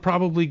you want to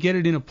probably get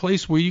it in a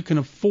place where you can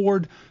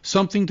afford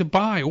something to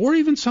buy or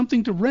even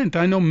something to rent.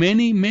 I know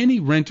many, many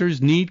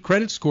renters need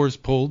credit scores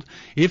pulled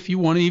if you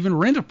want to even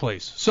rent a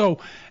place. So,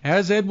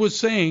 as Ed was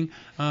saying,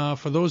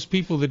 for those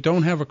people that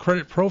don't have a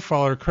credit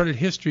profile or credit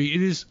history,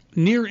 it is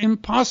near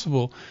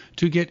impossible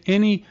to get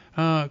any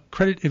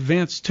credit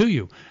advance to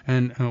you.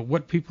 And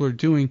what people are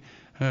doing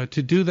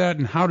to do that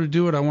and how to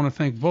do it, I want to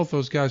thank both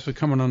those guys for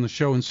coming on the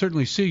show, and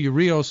certainly Celia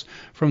Rios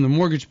from the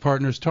Mortgage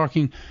Partners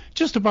talking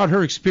just about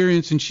her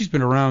experience, and she's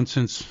been around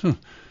since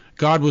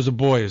God was a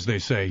boy, as they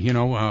say,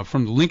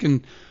 from the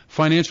Lincoln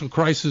financial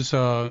crisis,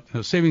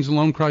 savings and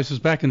loan crisis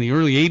back in the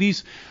early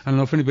 80s. I don't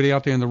know if anybody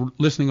out there in the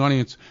listening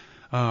audience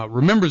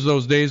remembers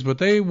those days, but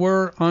they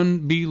were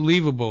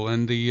unbelievable.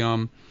 And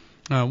the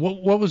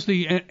what was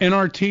the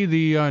NRT,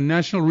 the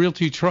National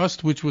Realty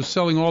Trust, which was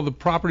selling all the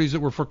properties that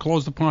were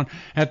foreclosed upon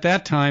at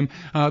that time?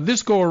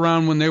 This go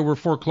around, when there were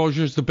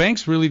foreclosures, the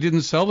banks really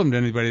didn't sell them to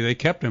anybody. They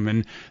kept them,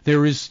 and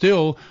there is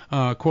still,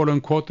 quote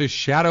unquote, this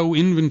shadow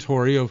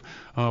inventory of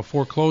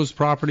foreclosed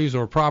properties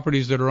or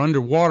properties that are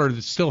underwater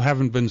that still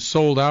haven't been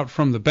sold out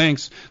from the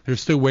banks. They're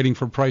still waiting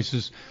for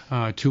prices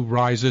to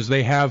rise, as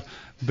they have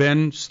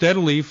been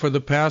steadily for the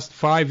past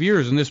 5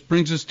 years. And this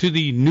brings us to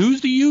the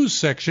News to Use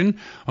section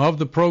of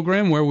the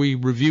program, where we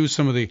review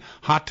some of the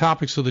hot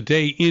topics of the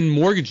day in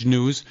mortgage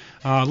news.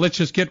 Let's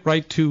just get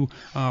right to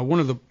one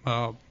of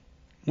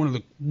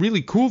the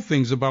really cool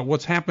things about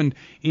what's happened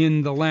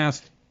in the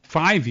last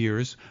 5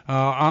 years.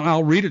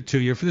 I'll read it to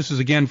you. This is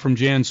again from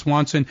Jan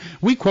Swanson.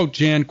 We quote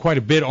Jan quite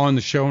a bit on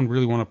the show and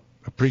really want to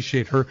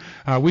appreciate her.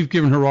 We've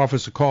given her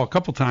office a call a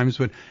couple times,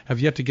 but have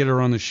yet to get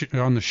her on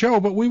the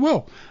show, but we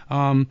will.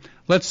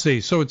 Let's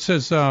see. So it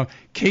says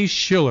Case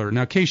Shiller.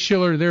 Now, Case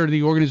Shiller, they're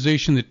the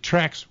organization that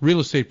tracks real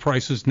estate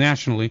prices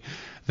nationally.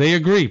 They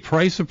agree.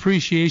 Price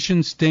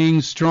appreciation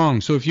staying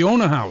strong. So if you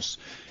own a house,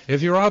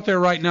 if you're out there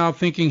right now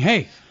thinking,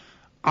 hey,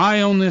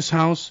 I own this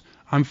house,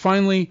 I'm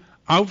finally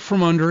out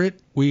from under it,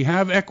 we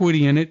have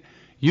equity in it,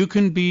 you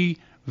can be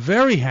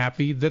very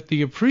happy that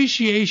the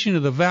appreciation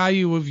of the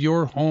value of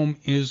your home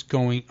is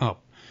going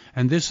up.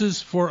 And this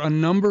is for a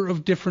number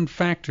of different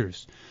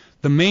factors.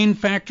 The main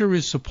factor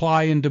is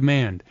supply and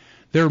demand.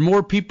 There are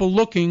more people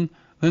looking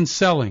than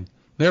selling.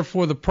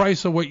 Therefore, the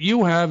price of what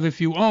you have,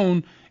 if you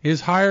own,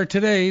 is higher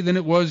today than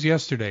it was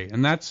yesterday.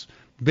 And that's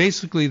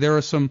basically,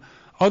 that's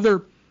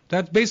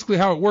basically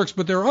how it works.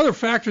 But there are other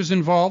factors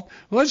involved.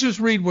 Let's just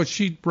read what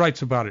she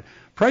writes about it.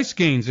 Price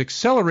gains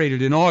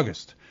accelerated in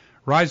August,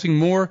 rising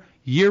more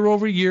year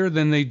over year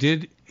than they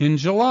did in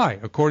July,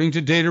 according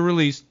to data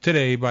released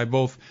today by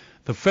both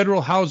the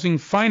Federal Housing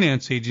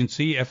Finance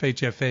Agency,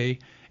 FHFA,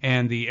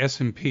 and the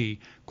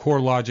S&P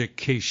CoreLogic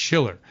Case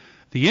Shiller.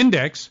 The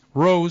index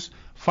rose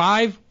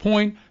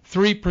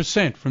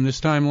 5.3% from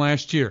this time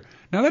last year.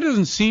 Now, that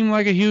doesn't seem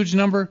like a huge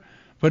number,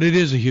 but it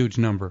is a huge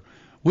number.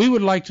 We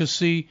would like to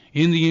see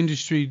in the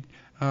industry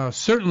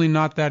certainly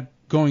not that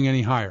going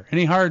any higher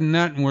than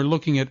that, and we're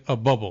looking at a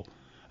bubble.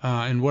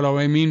 And what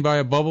I mean by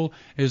a bubble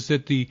is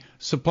that the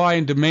supply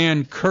and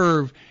demand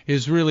curve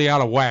is really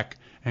out of whack,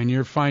 and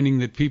you're finding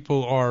that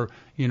people are,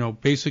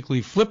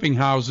 basically flipping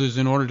houses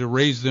in order to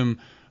raise them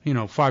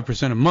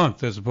 5% a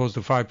month as opposed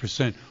to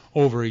 5%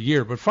 over a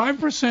year. But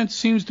 5%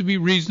 seems to be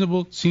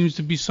reasonable, seems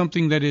to be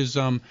something that is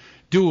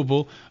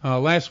doable.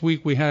 Last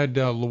week we had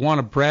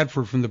Luana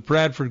Bradford from the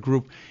Bradford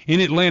Group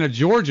in Atlanta,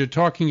 Georgia,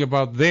 talking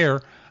about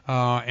there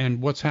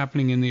and what's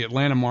happening in the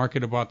Atlanta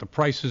market, about the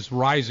prices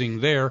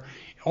rising there.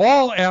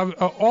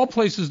 All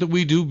places that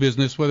we do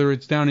business, whether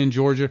it's down in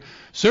Georgia,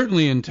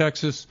 certainly in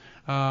Texas,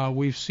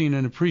 we've seen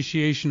an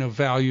appreciation of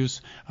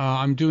values.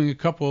 I'm doing a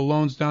couple of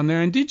loans down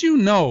there. And did you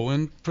know,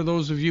 and for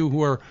those of you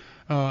who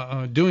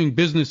are doing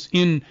business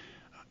in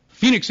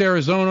Phoenix,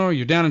 Arizona, or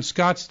you're down in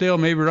Scottsdale,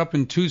 maybe you're up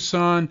in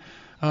Tucson,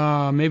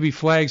 maybe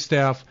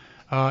Flagstaff,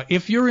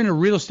 if you're in a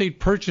real estate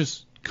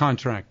purchase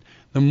contract,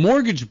 the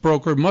mortgage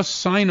broker must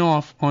sign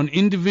off on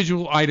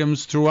individual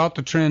items throughout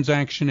the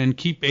transaction and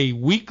keep a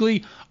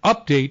weekly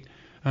update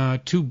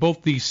to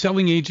both the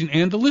selling agent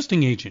and the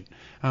listing agent.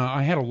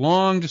 I had a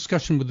long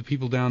discussion with the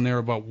people down there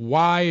about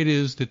why it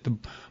is that the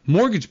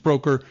mortgage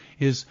broker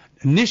is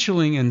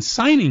initialing and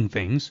signing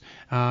things.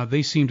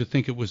 They seem to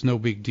think it was no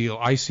big deal.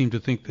 I seem to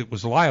think that it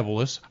was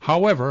libelous.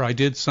 However, I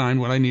did sign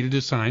what I needed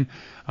to sign.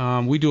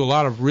 We do a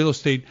lot of real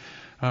estate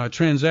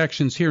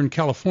transactions here in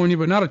California,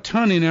 but not a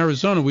ton in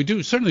Arizona. We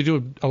certainly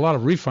do a lot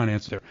of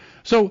refinance there.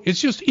 So it's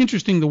just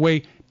interesting the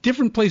way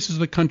different places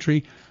of the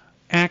country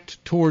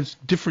act towards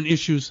different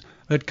issues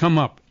that come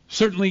up.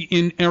 Certainly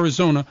in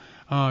Arizona,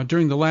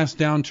 during the last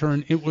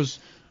downturn, it was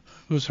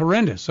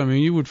horrendous. I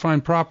mean, you would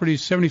find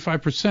properties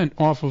 75%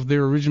 off of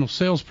their original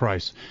sales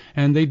price,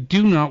 and they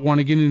do not want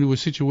to get into a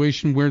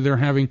situation where they're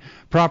having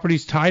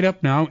properties tied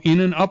up now in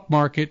an up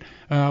market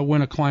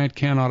when a client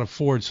cannot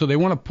afford. So they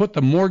want to put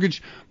the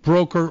mortgage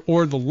broker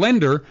or the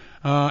lender,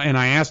 and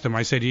I asked him,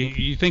 I said,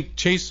 you think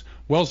Chase,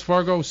 Wells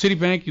Fargo,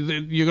 Citibank,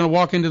 you're going to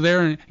walk into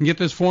there and get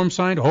this form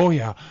signed? Oh,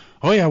 yeah,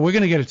 we're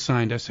going to get it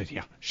signed. I said,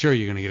 yeah, sure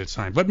you're going to get it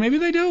signed. But maybe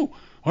they do.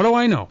 What do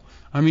I know?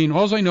 I mean,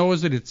 all I know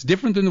is that it's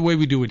different than the way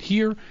we do it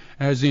here.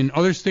 As in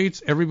other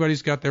states,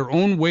 everybody's got their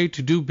own way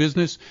to do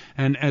business.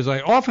 And as I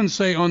often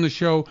say on the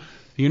show,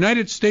 the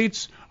United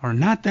States are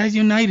not that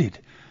united.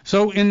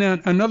 So in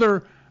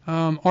another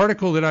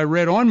article that I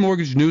read on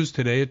Mortgage News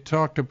today, it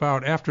talked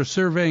about after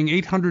surveying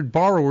 800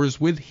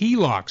 borrowers with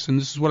HELOCs, and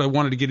this is what I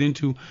wanted to get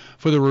into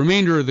for the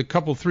remainder of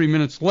the 3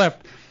 minutes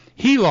left.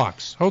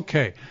 HELOCs,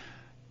 okay.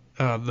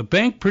 The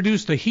bank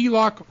produced a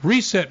HELOC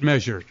reset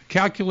measure. It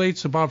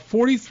calculates about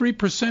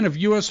 43% of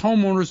U.S.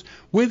 homeowners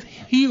with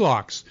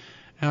HELOCs.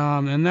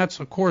 And that's,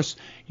 of course,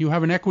 you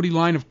have an equity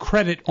line of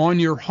credit on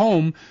your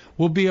home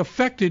will be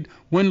affected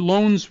when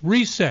loans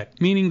reset,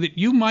 meaning that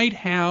you might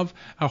have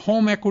a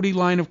home equity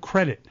line of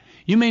credit.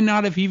 You may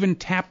not have even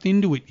tapped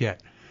into it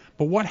yet.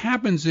 But what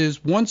happens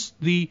is once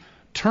the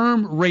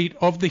term rate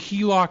of the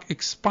HELOC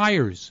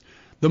expires,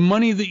 the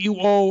money that you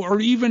owe or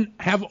even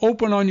have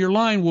open on your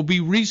line will be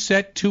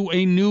reset to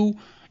a new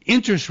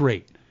interest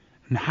rate.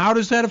 And how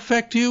does that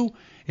affect you?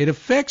 It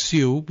affects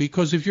you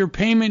because if your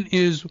payment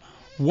is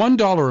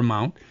 $1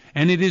 amount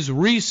and it is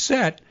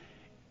reset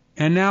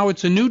and now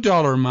it's a new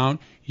dollar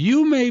amount,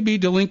 you may be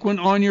delinquent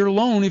on your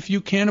loan if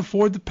you can't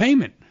afford the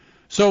payment.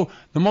 So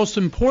the most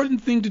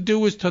important thing to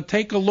do is to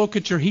take a look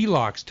at your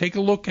HELOCs. Take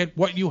a look at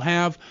what you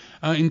have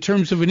in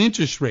terms of an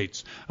interest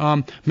rates.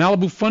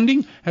 Malibu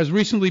Funding has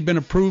recently been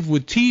approved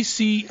with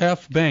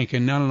TCF Bank,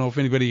 and I don't know if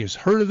anybody has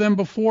heard of them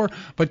before,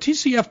 but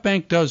TCF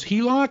Bank does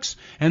HELOCs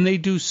and they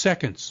do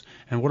seconds.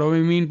 And what do I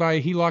mean by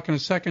a HELOC and a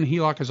second?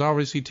 HELOC is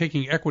obviously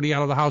taking equity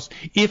out of the house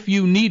if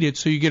you need it,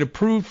 so you get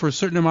approved for a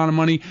certain amount of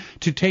money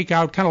to take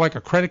out, kind of like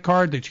a credit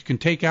card that you can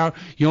take out.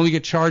 You only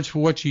get charged for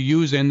what you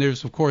use, and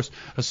there's of course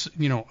a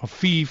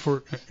fee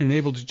for and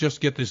able to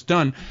just get this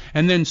done.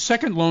 And then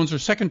second loans or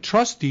second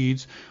trust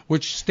deeds,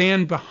 which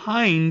stand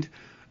behind,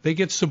 they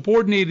get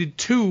subordinated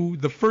to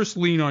the first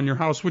lien on your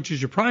house, which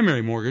is your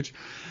primary mortgage.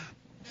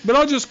 But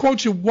I'll just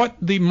quote you what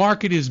the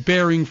market is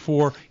bearing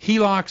for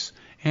HELOCs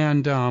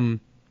and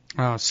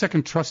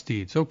second trust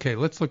deeds. Okay,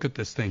 let's look at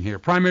this thing here.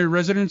 Primary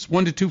residence,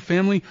 1 to 2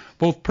 family,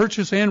 both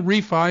purchase and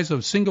refis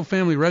of single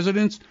family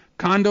residence,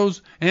 condos,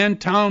 and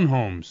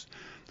townhomes.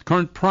 The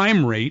current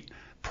prime rate,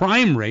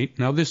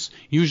 now this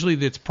usually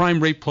it's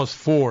prime rate plus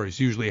 4 is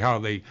usually how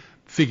they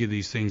figure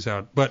these things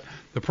out. But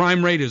the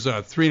prime rate is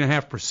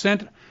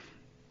 3.5%.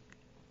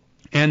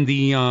 And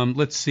the,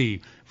 let's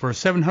see, for a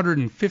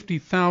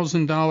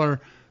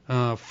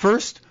 $750,000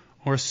 first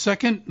or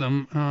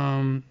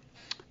second,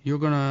 you're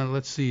going to,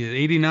 let's see,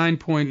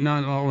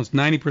 89.9, almost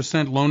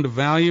 90% loan to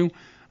value,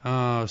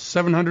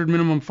 700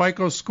 minimum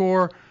FICO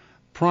score,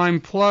 prime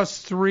plus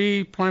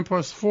 3, prime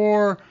plus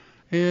 4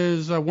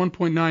 is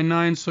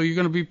 1.99, so you're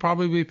going to be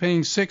probably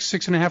paying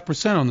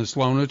 6.5% on this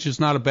loan, which is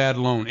not a bad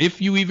loan,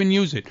 if you even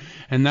use it.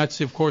 And that's,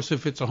 of course,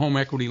 if it's a home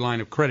equity line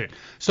of credit.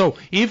 So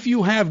if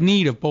you have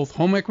need of both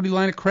home equity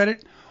line of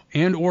credit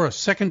and or a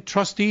second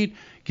trust deed,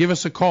 give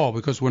us a call,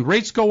 because when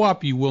rates go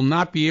up, you will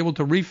not be able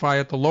to refi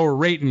at the lower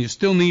rate and you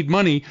still need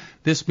money.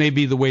 This may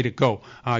be the way to go.